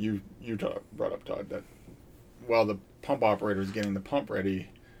 Because like you brought up, Todd, that while the pump operator is getting the pump ready,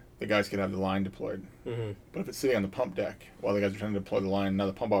 the guys can have the line deployed. Mm-hmm. But if it's sitting on the pump deck while the guys are trying to deploy the line, now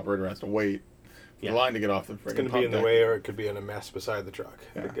the pump operator has to wait for Yeah. the line to get off the It's friggin' going to pump be in the deck. way, or it could be in a mess beside the truck.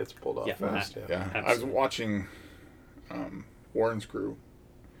 Yeah. It gets pulled off Yeah. fast. Yeah, I was Absolutely. watching Warren's crew,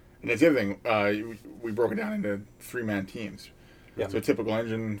 and that's the other thing. We broke it down into 3-man teams. Yeah. So a typical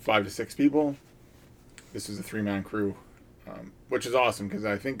engine, 5 to 6 people. This is a 3-man crew, which is awesome because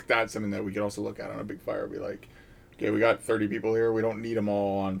I think that's something that we could also look at on a big fire. Be like, okay, we got 30 people here. We don't need them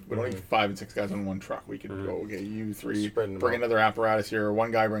all on. We don't need 5 and 6 guys on one truck. We could go, okay, you 3 Spreading them bring out. another apparatus here.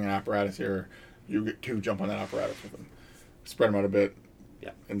 One guy bring an apparatus here. You get 2 jump on that apparatus with them. Spread them out a bit.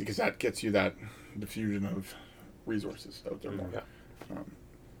 Yeah. And because that gets you that diffusion of resources out there more. Yeah.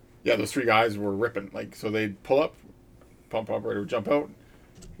 Yeah, those 3 guys were ripping. Like, so they'd pull up, pump operator would jump out.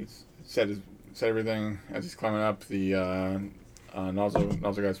 He'd set everything as he's climbing up. The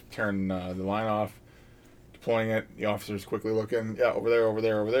nozzle guys tearing the line off, deploying it. The officer's quickly looking, yeah, over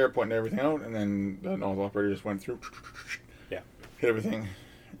there, pointing everything out, and then the nozzle operator just went through, Yeah. hit everything,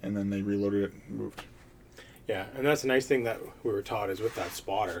 and then they reloaded it and moved. Yeah, and that's a nice thing that we were taught is with that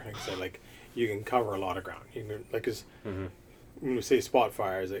spotter. Like I said, like you can cover a lot of ground. You can, like, cause when we say spot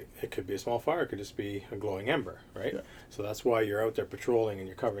fires, it could be a small fire, it could just be a glowing ember, right? Yeah. So that's why you're out there patrolling and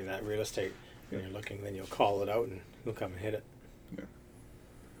you're covering that real estate. And you're looking, then you'll call it out and you'll come and hit it.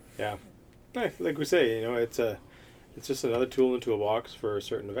 Yeah. Yeah. Like we say, it's just another tool in the toolbox for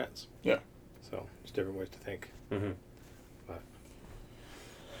certain events. Yeah. So there's different ways to think. Mhm. But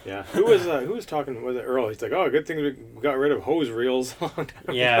yeah, who was talking? Was it Earl? He's like, "Oh, good thing we got rid of hose reels." a long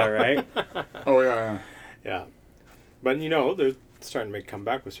time Yeah, ago." right? Oh yeah. Yeah, but they're starting to make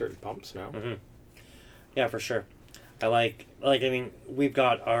comeback with certain pumps now. Mhm. Yeah, for sure. I I mean, we've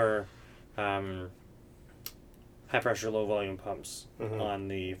got our high pressure, low volume pumps on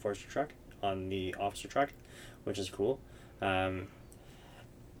the forestry truck, on the officer truck, which is cool. I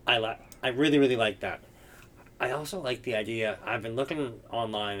really, really like that. I also like the idea. I've been looking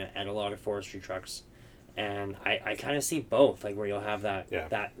online at a lot of forestry trucks, and I kind of see both, like where you'll have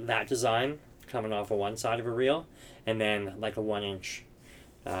that design coming off of one side of a reel, and then like a 1-inch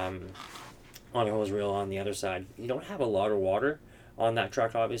on a hose reel on the other side. You don't have a lot of water on that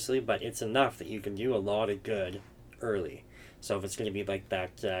truck, obviously, but it's enough that you can do a lot of good early. So if it's going to be like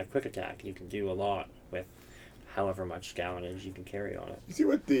that quick attack, you can do a lot with however much gallonage you can carry on it. You see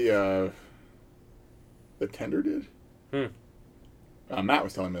what the tender did? Matt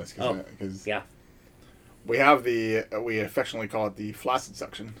was telling me this because Yeah. we have we affectionately call it the flaccid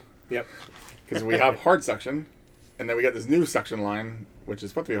suction. Yep. Because we have hard suction, and then we got this new suction line, which is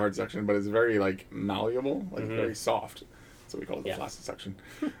supposed to be hard suction, but it's very like malleable, like very soft. So we call it the flaccid suction.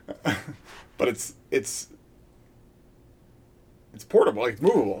 But it's portable, like it's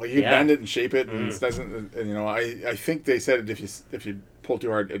movable. Like you can bend it and shape it, and it doesn't. And, I think they said if you pull too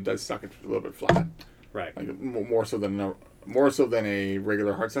hard, it does suck it a little bit flat. Right. Like more so than a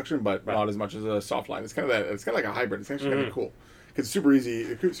regular hard suction, but not as much as a soft line. It's kind of that. It's kind of like a hybrid. It's actually kind of cool. Because it's super easy,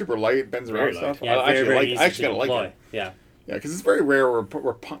 it's super light, bends around and stuff. Yeah, I actually easy kind of like it. Yeah. Yeah, because it's very rare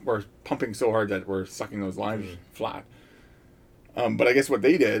we're pumping so hard that we're sucking those lines flat. But I guess what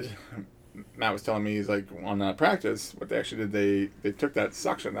they did, Matt was telling me, is like on that practice, what they actually did, they took that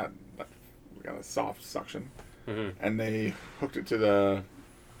suction, that kind of soft suction, and they hooked it to the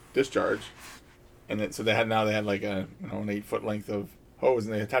discharge, and so they had like an 8-foot length of hose,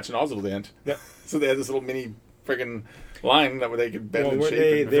 and they attached an nozzle to the end. Yeah. So they had this little mini friggin' line that they could bend and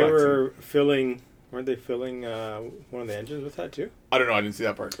shape. Weren't they filling one of the engines with that too? I don't know. I didn't see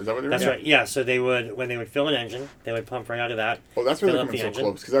that part. Is that what they were? That's right. Yeah. So when they would fill an engine, they would pump right out of that. Oh, that's why they're coming so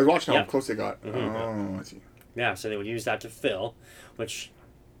close. Because I was watching how close they got. Mm-hmm. Oh, I see. Yeah. So they would use that to fill, which,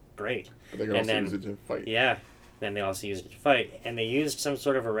 great. But they could also use it to fight. Yeah. Then they also used it to fight, and they used some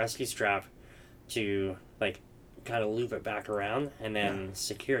sort of a rescue strap to kind of loop it back around and then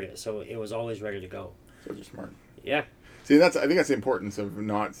secured it, so it was always ready to go. So they're smart. Yeah. See, I think that's the importance of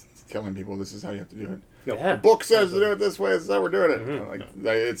not telling people this is how you have to do it. Yeah. The book says to do it this way. This is how we're doing it.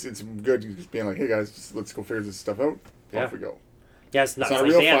 It's good just being like, hey guys, let's go figure this stuff out. Off we go. Yeah, it's not a like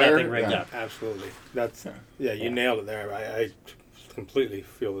real they have fire. that thing rigged up. Absolutely. That's you nailed it there. I completely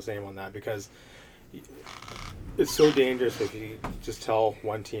feel the same on that, because it's so dangerous if you just tell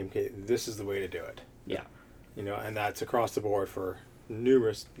one team, okay, this is the way to do it. Yeah. And that's across the board for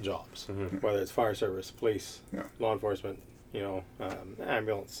numerous jobs, whether it's fire service, police, law enforcement,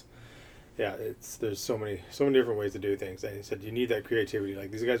 ambulance. Yeah, there's so many different ways to do things. And he said you need that creativity.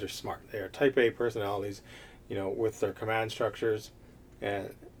 Like, these guys are smart. They are type A personalities, with their command structures, and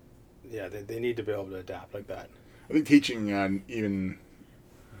they need to be able to adapt like that. I think teaching, even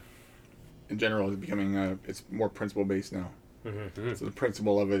in general, is becoming it's more principle based now. Mm-hmm. So the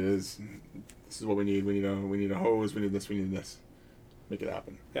principle of it is, this is what we need. We need a hose. We need this. We need this. Make it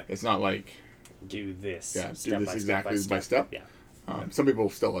happen. Yeah. It's not like do this. Yeah, do this exactly by step. Yeah. Some people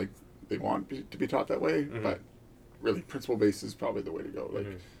still they want to be taught that way, but really principle based is probably the way to go. Like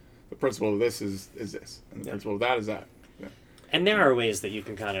the principle of this is this, and the principle of that is that. Yeah. And there are ways that you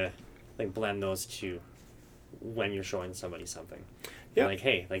can kind of blend those two when you're showing somebody something. Yeah. Like,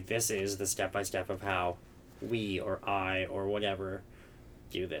 hey, this is the step by step of how we or I or whatever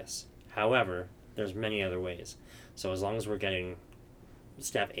do this. However, there's many other ways. So as long as we're getting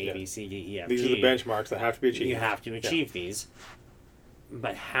step A, B, C, D, E, F, G. These are the benchmarks that have to be achieved. You have to achieve these.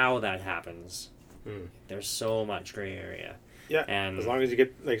 But how that happens, there's so much gray area. Yeah, and as long as you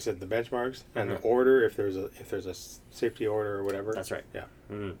get, like I said, the benchmarks and the order, if there's a safety order or whatever. That's right. Yeah.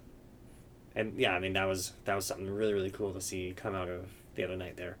 Mm-hmm. And yeah, I mean that was something really, really cool to see come out of the other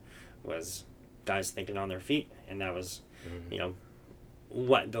night. There was guys thinking on their feet, and that was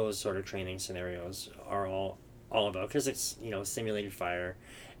what those sort of training scenarios are all about, because it's simulated fire,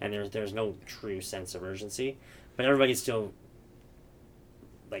 and there's no true sense of urgency, but everybody still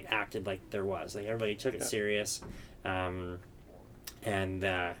acted like there was, everybody took it serious, and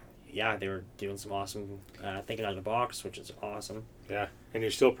they were doing some awesome thinking out of the box, which is awesome. Yeah, and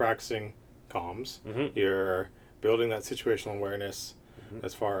you're still practicing comms. You're building that situational awareness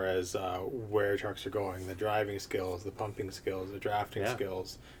as far as where trucks are going, the driving skills, the pumping skills, the drafting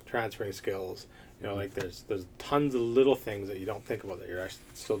skills, transferring skills. There's tons of little things that you don't think about that you're actually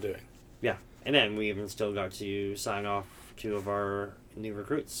still doing. Yeah, and then we even still got to sign off 2 of our new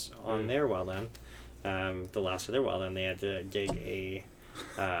recruits on their well end. The last of their well end, they had to dig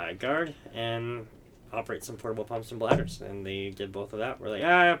a guard and operate some portable pumps and bladders, and they did both of that. We're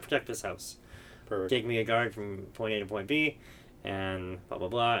like, protect this house. Perfect. Dig me a guard from point A to point B, and blah, blah,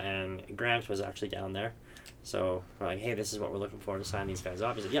 blah. And Grant was actually down there. So we're like, hey, this is what we're looking for to sign these guys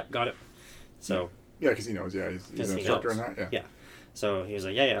off. He's like, yep, got it. So yeah, because he knows. Yeah, he's an instructor in that. Yeah. So he was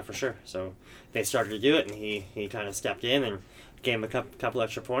like, yeah, for sure. So they started to do it, and he kind of stepped in and gave him a couple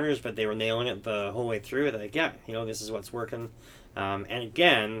extra pointers, but they were nailing it the whole way through. They're like, this is what's working. And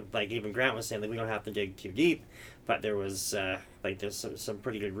again, even Grant was saying, we don't have to dig too deep, but there was there's some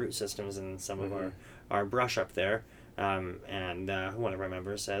pretty good root systems in some of our brush up there. And one of our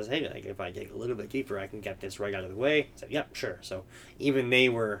members says, hey, like, if I dig a little bit deeper, I can get this right out of the way. I said, yeah, sure. So even they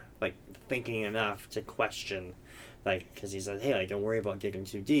were, like, thinking enough to question, like, because he said, hey, like, don't worry about digging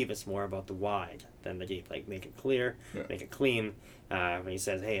too deep. It's more about the wide than the deep. Like, make it clear, make it clean. And he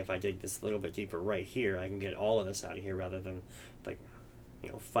says, hey, if I dig this little bit deeper right here, I can get all of this out of here rather than, like,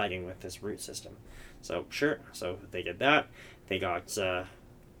 fighting with this root system. So, sure. So they did that. They got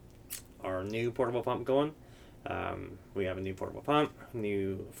our new portable pump going. We have a new portable pump,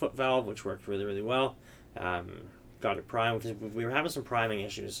 new foot valve, which worked really, really well. Got it primed because we were having some priming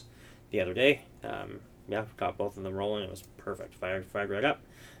issues the other day. Got both of them rolling. It was perfect. Fired right up.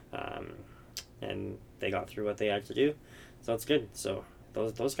 And they got through what they had to do. So it's good. So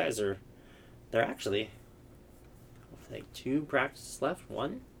those guys they're actually like 2 practices left.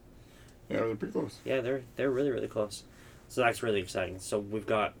 1? Yeah, they're pretty close. Yeah, they're really, really close. So that's really exciting. So we've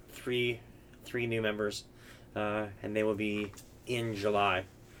got three new members, and they will be in July.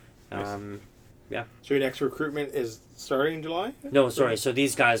 Nice. Yeah. So your next recruitment is starting in July? No, sorry. So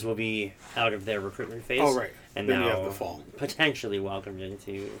these guys will be out of their recruitment phase. Oh, right. And then now you have the fall. Potentially welcomed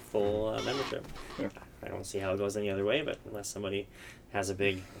into full membership. Yeah. I don't see how it goes any other way, but unless somebody has a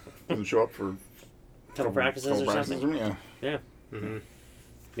big Doesn't show up for couple practices or something. Yeah. Yeah. Mm-hmm.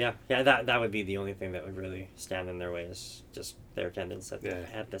 Yeah. That would be the only thing that would really stand in their way is just their attendance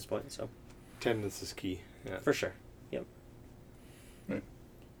at this point. So attendance is key. Yeah. for sure. Yep. Right.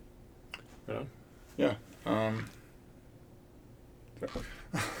 Yeah. Yeah.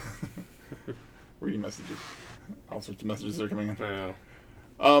 Reading messages. All sorts of messages are coming in.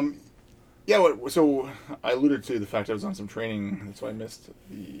 I know. So I alluded to the fact I was on some training. That's why I missed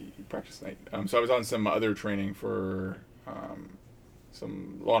the practice night. So I was on some other training for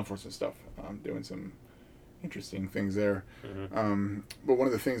some law enforcement stuff. Doing some interesting things there. Mm-hmm. But one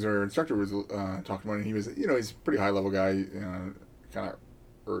of the things our instructor was talking about, and he was, he's a pretty high level guy, kind of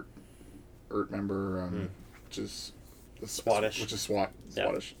ERT member, which is Swattish. Which is SWAT.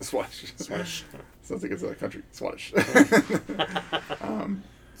 Yeah. Swattish. Sounds like it's a country. Swattish.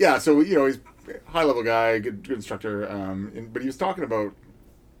 So he's a high level guy, good instructor. But he was talking about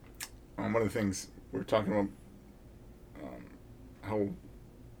one of the things we were talking about, how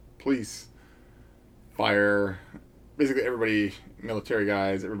police, fire, basically everybody, military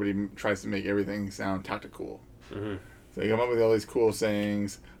guys, everybody tries to make everything sound tactical. Mm-hmm. So you come up with all these cool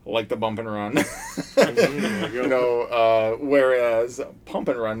sayings, like the bump and run. Whereas pump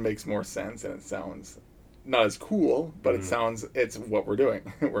and run makes more sense and it sounds not as cool, but it's what we're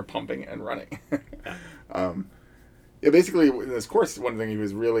doing. We're pumping and running. Basically in this course, one thing he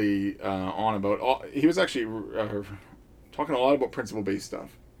was really on about, he was actually talking a lot about principle-based stuff.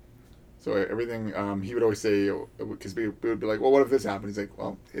 So everything, he would always say, because we would be like, well, what if this happened? He's like,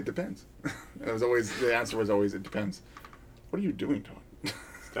 well, it depends. And it was always, the answer was always, it depends. What are you doing, Todd?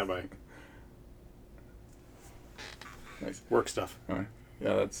 Stand by. Nice. Work stuff. All right.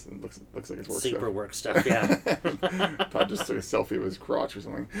 Yeah, looks like it's work Super stuff. work stuff, yeah. Todd just took a selfie of his crotch or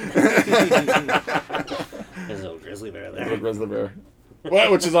something. There's a little grizzly bear there. Little grizzly bear.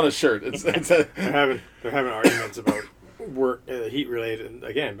 Well, which is on his shirt. They're having arguments about work, heat related.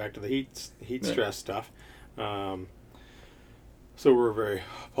 Again, back to the heat stress stuff. So we're a very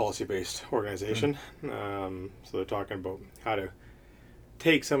policy based organization. So they're talking about how to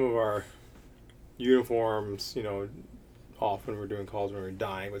take some of our uniforms, off when we're doing calls when we're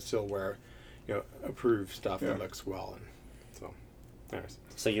dying, but still wear, approved stuff that looks well. And so, anyways.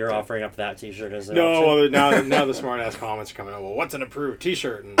 So you're offering up that T-shirt as an No, option? well, now the smart ass comments are coming out. Well, what's an approved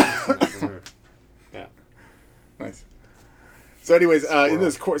T-shirt? And yeah, nice. So, anyways, in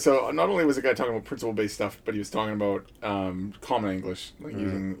this course, so not only was the guy talking about principle-based stuff, but he was talking about common English, like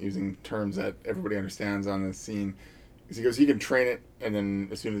using terms that everybody understands on the scene. Because he goes, you can train it, and then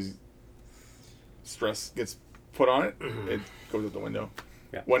as soon as stress gets put on it, it goes out the window.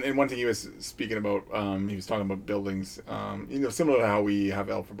 Yeah. One thing he was speaking about, he was talking about buildings, similar to how we have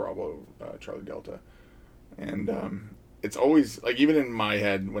Alpha Bravo, Charlie Delta, and it's always like, even in my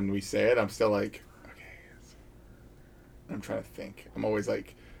head when we say it, I'm still like, I'm trying to think. I'm always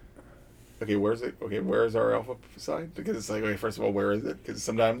like, okay, where's it? Okay, where's our Alpha side? Because it's like, okay, first of all, where is it? Because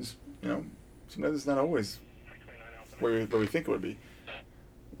sometimes it's not always where we think it would be.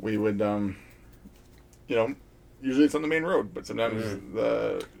 We would, usually it's on the main road, but sometimes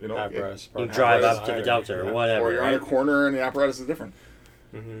apparatus. You drive up to the Delta or whatever. Or you're on a corner and the apparatus is different.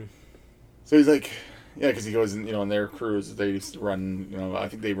 Mm-hmm. So he's like, yeah, because he goes, in their crews, they used to run, I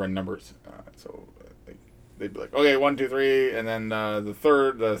think they run numbers. So they'd be like, okay, 1, 2, 3, and then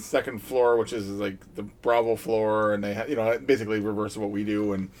the second floor, which is like the Bravo floor, and they basically reverse what we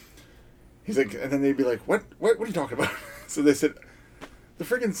do, and He's like, and then they'd be like, what are you talking about? So they said, the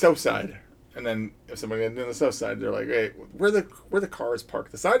friggin' south side. And then if somebody on the south side, they're like, hey, where the cars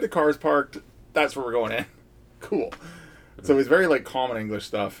parked? The side the cars parked, that's where we're going in. Cool. So it was very like common English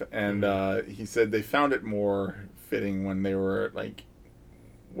stuff. And he said they found it more fitting when they were like,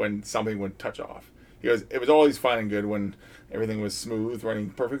 when something would touch off. He goes, it was always fine and good when everything was smooth,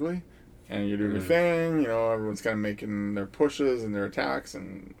 running perfectly. And you're doing your thing, everyone's kind of making their pushes and their attacks.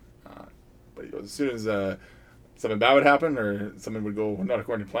 And but he goes, as soon as something bad would happen or something would go not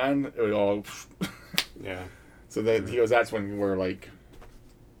according to plan, it would all Yeah. So he goes, that's when we're like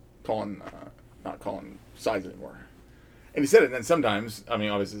not calling sides anymore. And he said it, and then sometimes, I mean,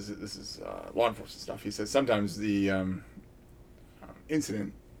 obviously this is law enforcement stuff. He says sometimes the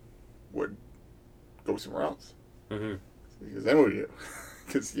incident would go somewhere else. Mm-hmm. So he goes, then what do you do?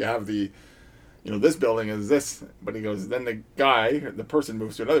 Because you have this building is this, but he goes, then the person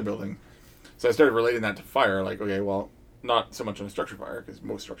moves to another building. So I started relating that to fire, like, okay, well, not so much on a structure fire, because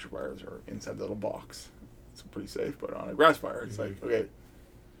most structure fires are inside the little box. It's pretty safe, but on a grass fire, it's like, okay,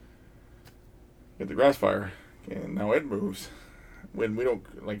 get the grass fire, okay, and now it moves. When we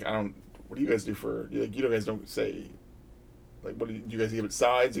don't, like, what do you guys do for, like, you guys don't say, like, what do you guys give it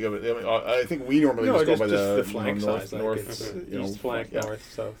sides? You give it, I think we normally just go by the flank north, size, east flank,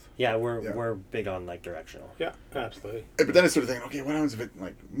 north, south. Yeah, we're big on like directional. Yeah, absolutely. But then it's sort of thinking, okay, what happens if it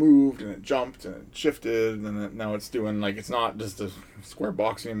like moved and it jumped and it shifted, and then now it's doing like it's not just a square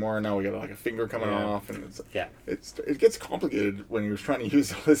box anymore. Now we got like a finger coming off, and it gets complicated when you're trying to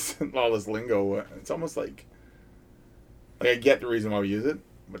use all this lingo. It's almost like I get the reason why we use it,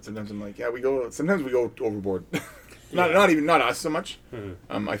 but sometimes I'm like, sometimes we go overboard. Not us so much.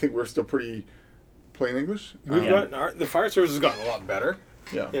 Mm-hmm. I think we're still pretty plain English. We've got the fire service has gotten a lot better.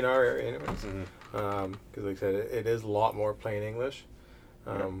 Yeah. In our area, anyways. Because like I said, it is a lot more plain English.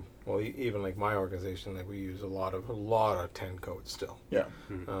 Well, even like my organization, like we use a lot of 10 codes still. Yeah.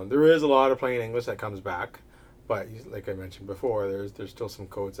 There is a lot of plain English that comes back, but like I mentioned before, there's still some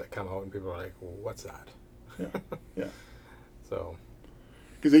codes that come out and people are like, well, what's that? Yeah. So.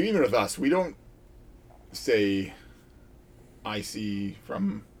 Because even with us, we don't say IC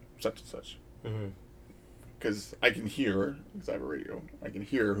from such and such. Because I can hear, because I have a radio, I can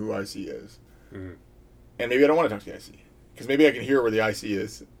hear who IC is. And maybe I don't want to talk to the IC. Because maybe I can hear where the IC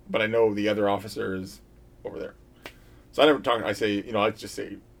is, but I know the other officer is over there. So I never talk, I say, I just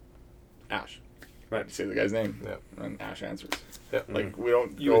say Ash. Right. I say the guy's name. Yeah. And Ash answers. Yeah. Like, we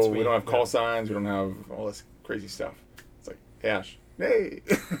don't have call signs, we don't have all this crazy stuff. It's like, hey, Ash. Hey!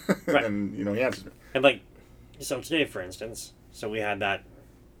 Right. And, he answers me. And like, so today, for instance, we had that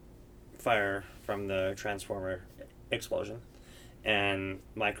fire from the transformer explosion, and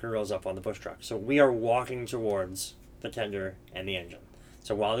my crew rolls up on the push truck. So we are walking towards the tender and the engine.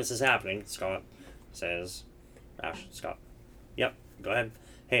 So while this is happening, Scott says, Ash, Scott, yep, go ahead.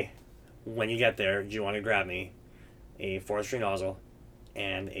 Hey, when you get there, do you want to grab me a forestry nozzle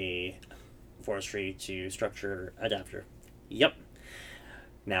and a forestry to structure adapter? Yep.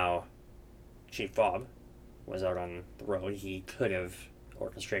 Now, Chief Bob was out on the road. He could have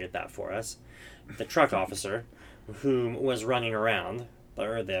orchestrated that for us. The truck officer, who was running around,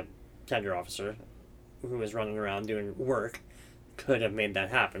 or the tender officer, who was running around doing work, could have made that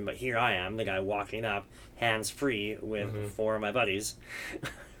happen. But here I am, the guy walking up, hands free, with 4 of my buddies,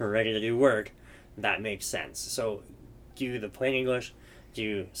 ready to do work. That makes sense. So, do the plain English,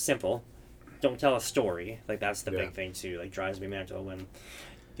 do simple. Don't tell a story. Like, that's the big thing, too. Like, drives me mental when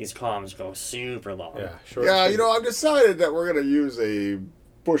these comms go super long. Yeah, sure. Yeah, I've decided that we're going to use a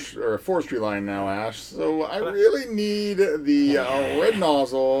bush or a forestry line now, Ash. So I really need the red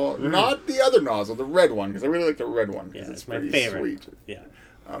nozzle, not the other nozzle, the red one, because I really like the red one. Yeah, it's my pretty favorite. Sweet. Yeah.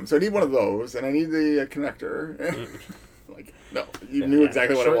 So I need one of those, and I need the connector. Like, no, you knew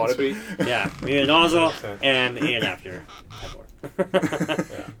exactly what I wanted. Sweet. Yeah, we need a nozzle and an adapter.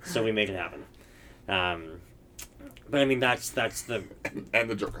 So we make it happen. But I mean, that's the and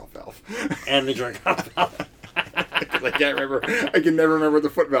the jerk off valve. And the jerk off valve. I can't remember. I can never remember what the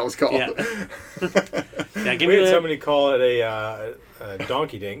foot valve's called. Yeah. Yeah, we had somebody call it a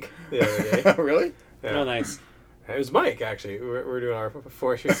donkey dink the other day. Really? Yeah. Oh, nice. It was Mike, actually. We were doing our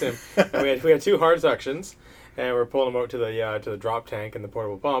forestry sim. And we had 2 hard suctions, and we're pulling them out to the drop tank and the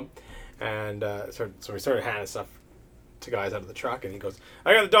portable pump. And so we started handing stuff to guys out of the truck, and he goes,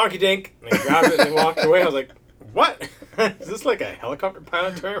 I got the donkey dink. And he grabbed it and he walked away. I was like, what? Is this like a helicopter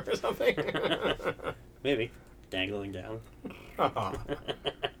pilot term or something? Maybe. Dangling down. I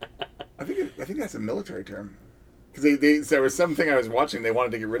think that's a military term. Because there was something I was watching, they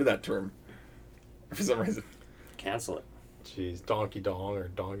wanted to get rid of that term. For some reason. Cancel it. Jeez, Donkey Dong or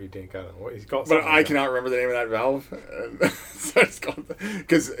Donkey Dink, I don't know what he's called. But I cannot remember the name of that valve. So it's called,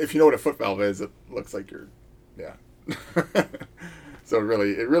 because if you know what a foot valve is, it looks like you're, yeah. So it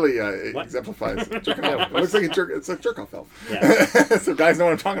really it What? exemplifies jerking off. It looks like it's a jerk off valve. Yeah. So guys know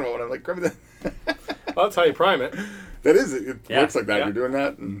what I'm talking about when I'm like, grab that. Well, that's how you prime it. That is it. It Yeah. works like that. Yeah. You're doing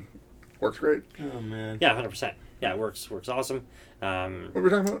that and works great. Oh man. Yeah, 100%. Yeah, it works awesome. What were we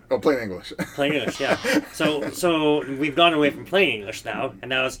talking about? Oh, plain English. Plain English, yeah. So we've gone away from plain English now, and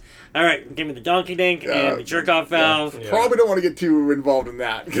now it's all right. Give me the donkey dink and the jerk off valve. Yeah. Probably don't want to get too involved in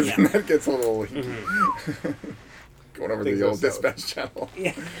that because Yeah. then that gets a little going over Things the go old south. dispatch channel.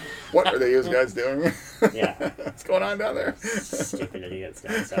 Yeah. What are those guys doing? Yeah. What's going on down there? Stupid idiots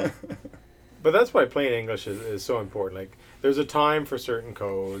down south. But that's why plain English is so important. Like, there's a time for certain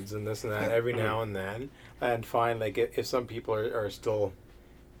codes and this and that every now and then. And fine, like, if some people are still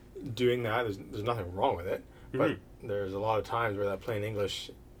doing that, there's nothing wrong with it. But there's a lot of times where that plain English,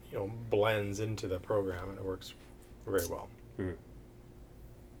 blends into the program and it works very well. Mhm.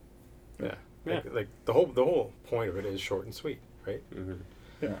 Yeah. Yeah. Like the whole point of it is short and sweet, right? Mm-hmm.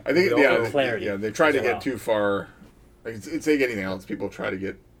 Yeah, I think With all the clarity they try to as get well. too far. Like it's like anything else. People try to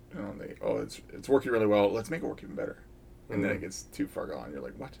get, it's working really well. Let's make it work even better, and then it gets too far gone. You're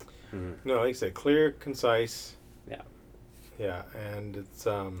like, what? No, like I said, clear, concise. Yeah. Yeah, and it's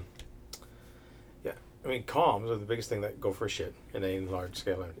yeah. I mean, comms are the biggest thing that go for shit in a large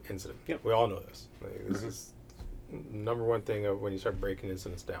scale incident. Yep. We all know this. Like, this is number one thing of when you start breaking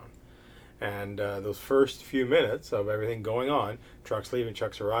incidents down. And those first few minutes of everything going on, trucks leaving,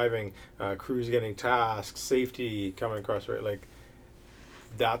 trucks arriving, crews getting tasks, safety coming across, right? Like,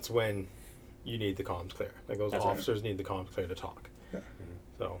 that's when you need the comms clear. Like, those That's right. officers need the comms clear to talk. Yeah.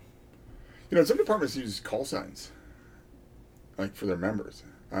 So, Some departments use call signs, like for their members.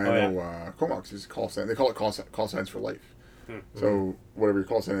 I Oh, yeah. know Comox uses call sign. They call it call signs for life. Hmm. So whatever your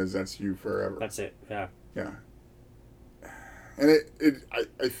call sign is, that's you forever. That's it. Yeah. Yeah. And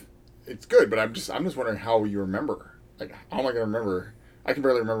it's good, but I'm just wondering how you remember. Like, how am I going to remember? I can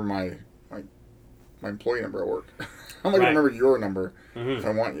barely remember my employee number at work. How am I going Right. to remember your number Mhm. if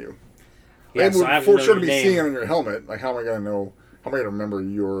I want you? Yeah. And So I have for to sure know to your be seeing it name. on your helmet. Like, how am I going to know? How am I going to remember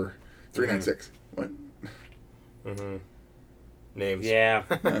your 396? What? names. Yeah.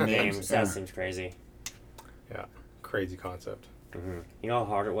 names, Names. That yeah. seems crazy. Yeah. Crazy concept. You know how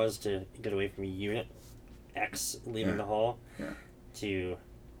hard it was to get away from Unit X leaving Yeah. the hall Yeah. to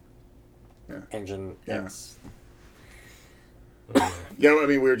Yeah. Engine Yeah. X. Yeah, I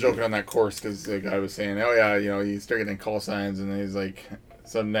mean, we were joking on that course because the guy was saying, "Oh yeah, you start getting call signs," and then he's like,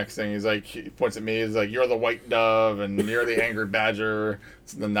 "So next thing, he's like, he points at me, he's like, you're the white dove, and you're the angry badger."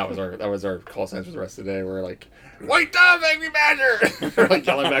 So then that was our call signs for the rest of the day. We're like, "White dove, angry badger," we're like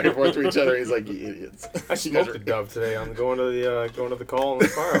yelling back and forth to each other. He's like, "You idiots!" I smoked a dove today on going to the call on the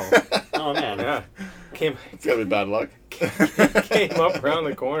fire. Oh man. Yeah, came It's gotta be bad luck. came up around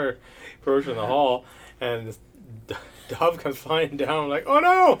the corner, approaching the hall, and this dove comes flying down. I'm like, oh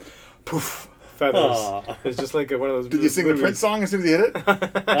no! Poof, feathers. Aw. It's just like one of those. Did you sing the Prince song as soon as you hit it?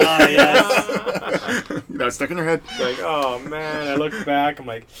 Oh yes. It's stuck in your head. Like, oh man! I looked back. I'm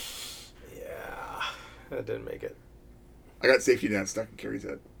like, yeah, that didn't make it. I got safety dance stuck in Carrie's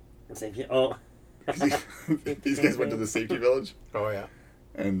head. Safety. Oh. These guys went to the safety village. Oh yeah.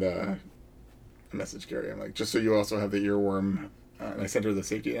 And I messaged Carrie. I'm like, just so you also have the earworm. And I sent her the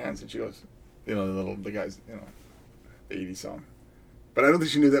safety dance, and she goes, the guys, the 80s song. But I don't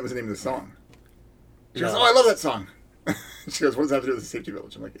think she knew that was the name of the song. She goes, No. "Oh, I love that song." She goes, "What does that have to do with the safety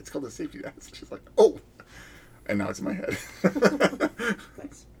village?" I'm like, "It's called the safety dance." She's like, "Oh." And now it's in my head.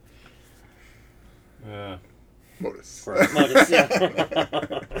 Thanks. Modus. For Modus,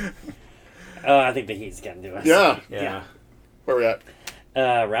 yeah. Oh, I think the heat's getting to us. Yeah. Yeah. Where we at?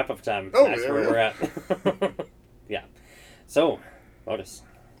 Wrap up time. Oh, That's there where we we're go. at. Yeah. So, Modus.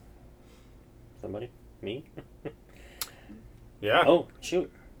 Somebody? Me? Yeah. Oh,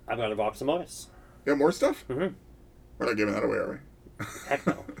 shoot. I've got a box of Modus. You got more stuff? Mm-hmm. We're not giving that away, are we? Heck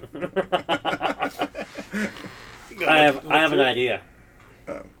no. I have an idea,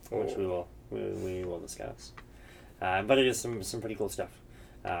 which we will discuss. But it is some pretty cool stuff.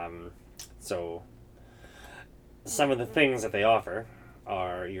 So some of the things that they offer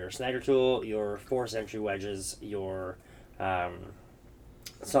are your snagger tool, your force entry wedges, your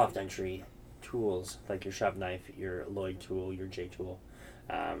soft entry tools like your shove knife, your Lloyd tool, your J tool.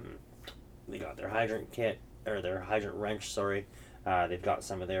 They got their hydrant kit or their hydrant wrench. Sorry, they've got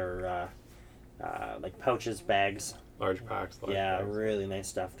some of their like pouches, bags. Large packs. Large Yeah, packs. really nice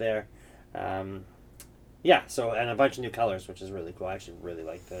stuff there. Yeah, so and a bunch of new colors, which is really cool. I actually really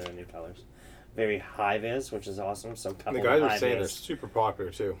like the new colors. very high vis, which is awesome. So And the guys are saying they're super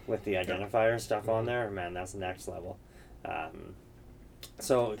popular too. with the identifier stuff on there. Man, that's next level.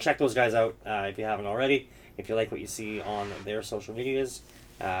 So check those guys out if you haven't already. If you like what you see on their social medias,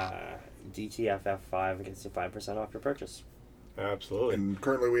 DTFF5 gets you 5% off your purchase. Absolutely. And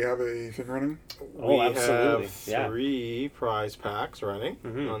currently we have a thing running. Oh, absolutely. Have 3 prize packs running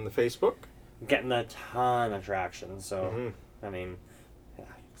on the Facebook. Getting a ton of traction. So, I mean,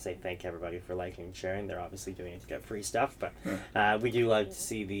 say thank everybody for liking and sharing. They're obviously doing it to get free stuff, but we do like to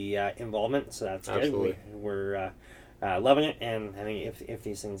see the involvement, so that's Absolutely. good. We're loving it, and I mean, if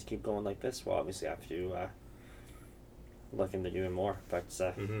these things keep going like this, we'll obviously have to look into doing more. But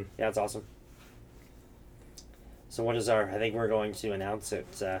yeah, it's awesome. So what is I think we're going to announce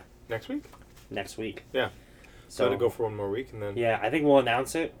it Next week? next week. Yeah. So to go for one more week and then... Yeah, I think we'll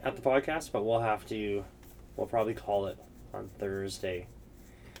announce it at the podcast, but we'll probably call it on Thursday.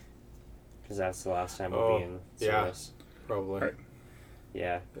 Because that's the last time we'll be in service. Probably. Right.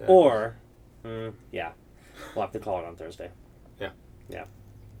 Yeah. Or, yeah. We'll have to call it on Thursday. Yeah. Yeah.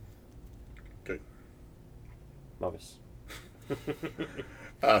 Good. Mogus.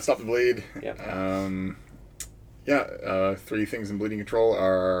 Stop the Bleed. Yeah. 3 things in bleeding control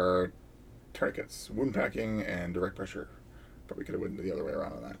are tourniquets, wound packing, and direct pressure. Probably could have went the other way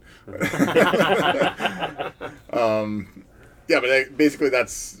around on that. But basically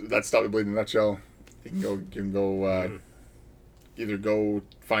that's Stop the Bleed in a nutshell. You can go either go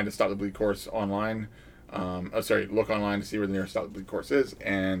find a Stop the Bleed course online. Look online to see where the nearest Stop the Bleed course is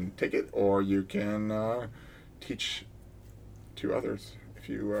and take it, or you can teach to others if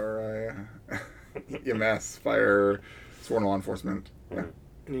you are EMS, fire, sworn law enforcement. Yeah.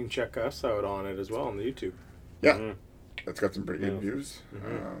 And you can check us out on it as well on the YouTube. Yeah. That's got some pretty good views.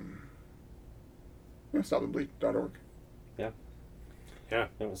 Stopthebleed.org. Yeah.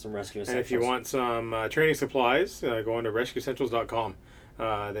 There was some rescue essentials. And if you want some training supplies, go on to rescueessentials.com.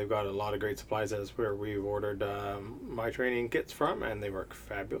 They've got a lot of great supplies. That's where we've ordered my training kits from, and they work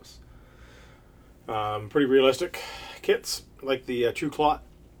fabulous. Pretty realistic kits, like the True Clot.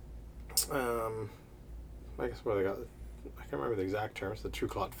 I guess what they got. I can't remember the exact terms. The True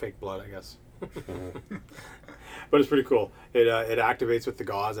Clot fake blood, I guess. But it's pretty cool. It activates with the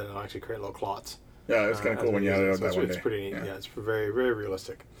gauze, and it'll actually create little clots. Yeah, it's kind of cool when you have it out that one It's day. pretty neat. Yeah, it's very, very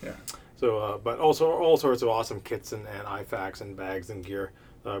realistic. Yeah. So, but also all sorts of awesome kits and IFAKs and bags and gear.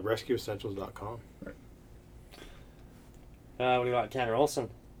 RescueEssentials.com. Right. What do you got, Tanner Olson?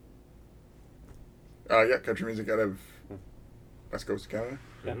 Country music out of West Coast of Canada.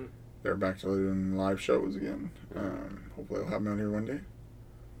 Yeah. They're back to doing live shows again. Hopefully I'll have them out here one day.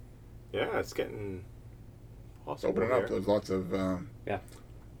 Yeah, it's getting It's opening up. There's lots of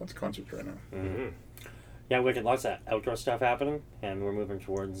lots of concerts right now. Yeah, we got lots of outdoor stuff happening, and we're moving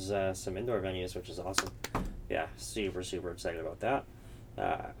towards some indoor venues, which is awesome. Yeah, super, super excited about that.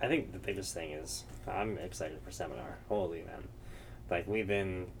 I think the biggest thing is I'm excited for seminar. Holy man. Like, we've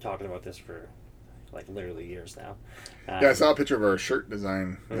been talking about this for, like, literally years now. I saw a picture of our shirt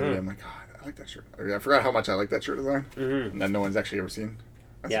design the other day. I'm like, God, I like that shirt. I forgot how much I like that shirt design. And that no one's actually ever seen.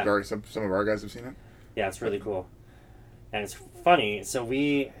 Some of our guys have seen it. Yeah, it's really cool. And it's funny. So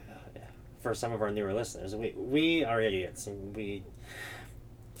we, for some of our newer listeners, we are idiots. And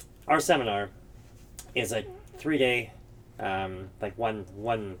our seminar is a 3-day, like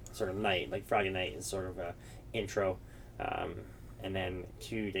one sort of night. Like Friday night is sort of a intro, and then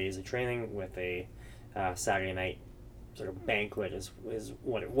 2 days of training with a Saturday night sort of banquet is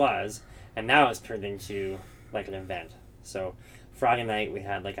what it was, and now it's turned into like an event. So Friday night we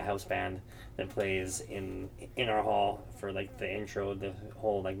had like a house band that plays in our hall for like the intro, the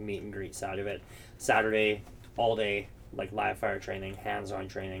whole like meet and greet side of it. Saturday all day, like live fire training, hands-on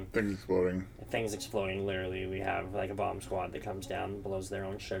training. Things exploding, literally. We have like a bomb squad that comes down, blows their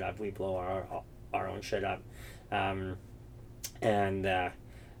own shit up. We blow our own shit up. And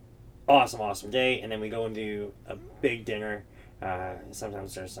awesome day. And then we go and do a big dinner.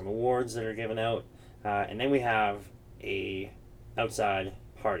 Sometimes there's some awards that are given out. And then we have a outside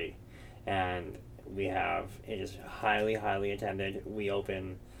party. And it is highly, highly attended. We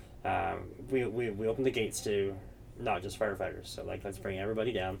open we open the gates to not just firefighters. So like, let's bring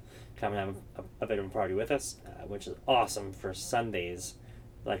everybody down, come and have a bit of a party with us, which is awesome for Sundays,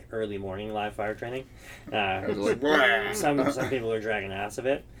 like early morning live fire training. Some people are dragging ass of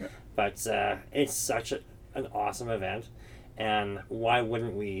it, but it's such an awesome event. And why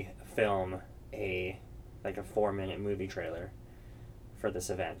wouldn't we film a 4-minute movie trailer for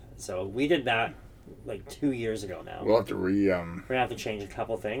this event? So we did that like 2 years ago now. We'll have to we're gonna have to change a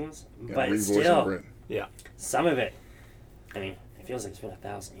couple things, but it's still, yeah, some of it. I mean, if feels like it's been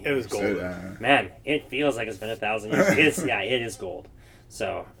 1,000 years. It was gold. Man, it feels like it's been 1,000 years. It is gold.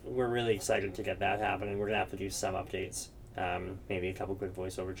 So we're really excited to get that happening. We're gonna have to do some updates, maybe a couple quick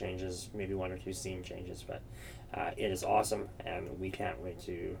voiceover changes, maybe 1 or 2 scene changes. But it is awesome, and we can't wait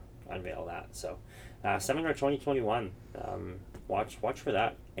to unveil that. So Seminar 2021. Watch for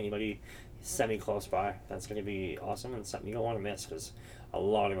that. Anybody semi close by, that's gonna be awesome and something you don't want to miss, because a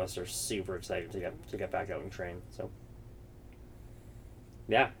lot of us are super excited to get back out and train. So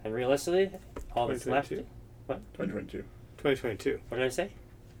yeah, and realistically, all that's left. 2022. 2022. What did I say?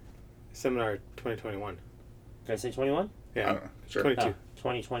 Seminar 2021. Did I say 21? Yeah. I don't know. Sure. 22.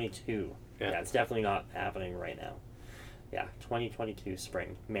 2022. Yeah. It's definitely not happening right now. Yeah, 2022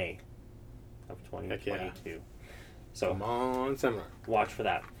 spring, May of 2022. So Come on, seminar. watch for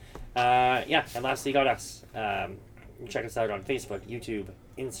that. Yeah, and lastly, you got us. Check us out on Facebook, YouTube,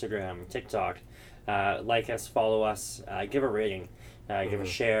 Instagram, TikTok. Like us, follow us, give a rating, give a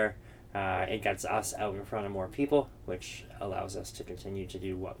share. It gets us out in front of more people, which allows us to continue to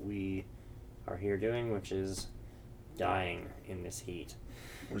do what we are here doing, which is dying in this heat.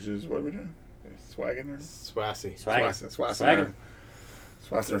 Which is what are we doing? Swagging or Swassy. Swagging.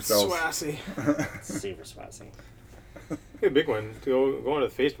 Swassing ourselves. Swassy. Super swassy. A big one. Go onto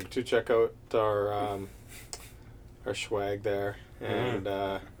Facebook to check out our swag there and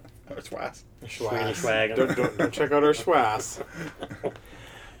Or swass. Swaggy swag. Don't check out our swass.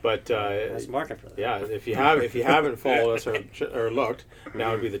 But Let's market for that. yeah, if you haven't followed us or looked,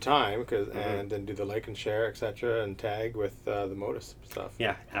 now would be the time and then do the like and share, etc., and tag with the Modus stuff.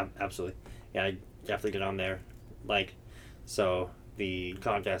 Yeah, absolutely. Yeah, I definitely get on there. Like, so the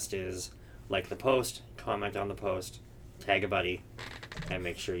contest is like the post, comment on the post, tag a buddy, and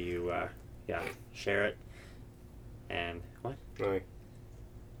make sure you share it. And what? Like,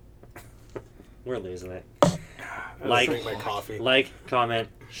 We're losing it. I Like- drink my coffee. Like, comment,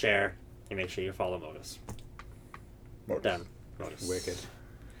 share, and make sure you follow Modus. Modus. Done. Modus. Wicked.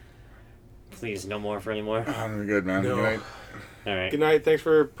 Please, no more for any more. I'm good, man. No. Good night. All right. Good night. Thanks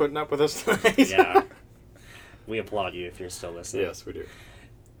for putting up with us tonight. Yeah. We applaud you if you're still listening. Yes, we do.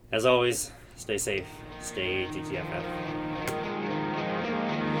 As always, stay safe, stay DTFF.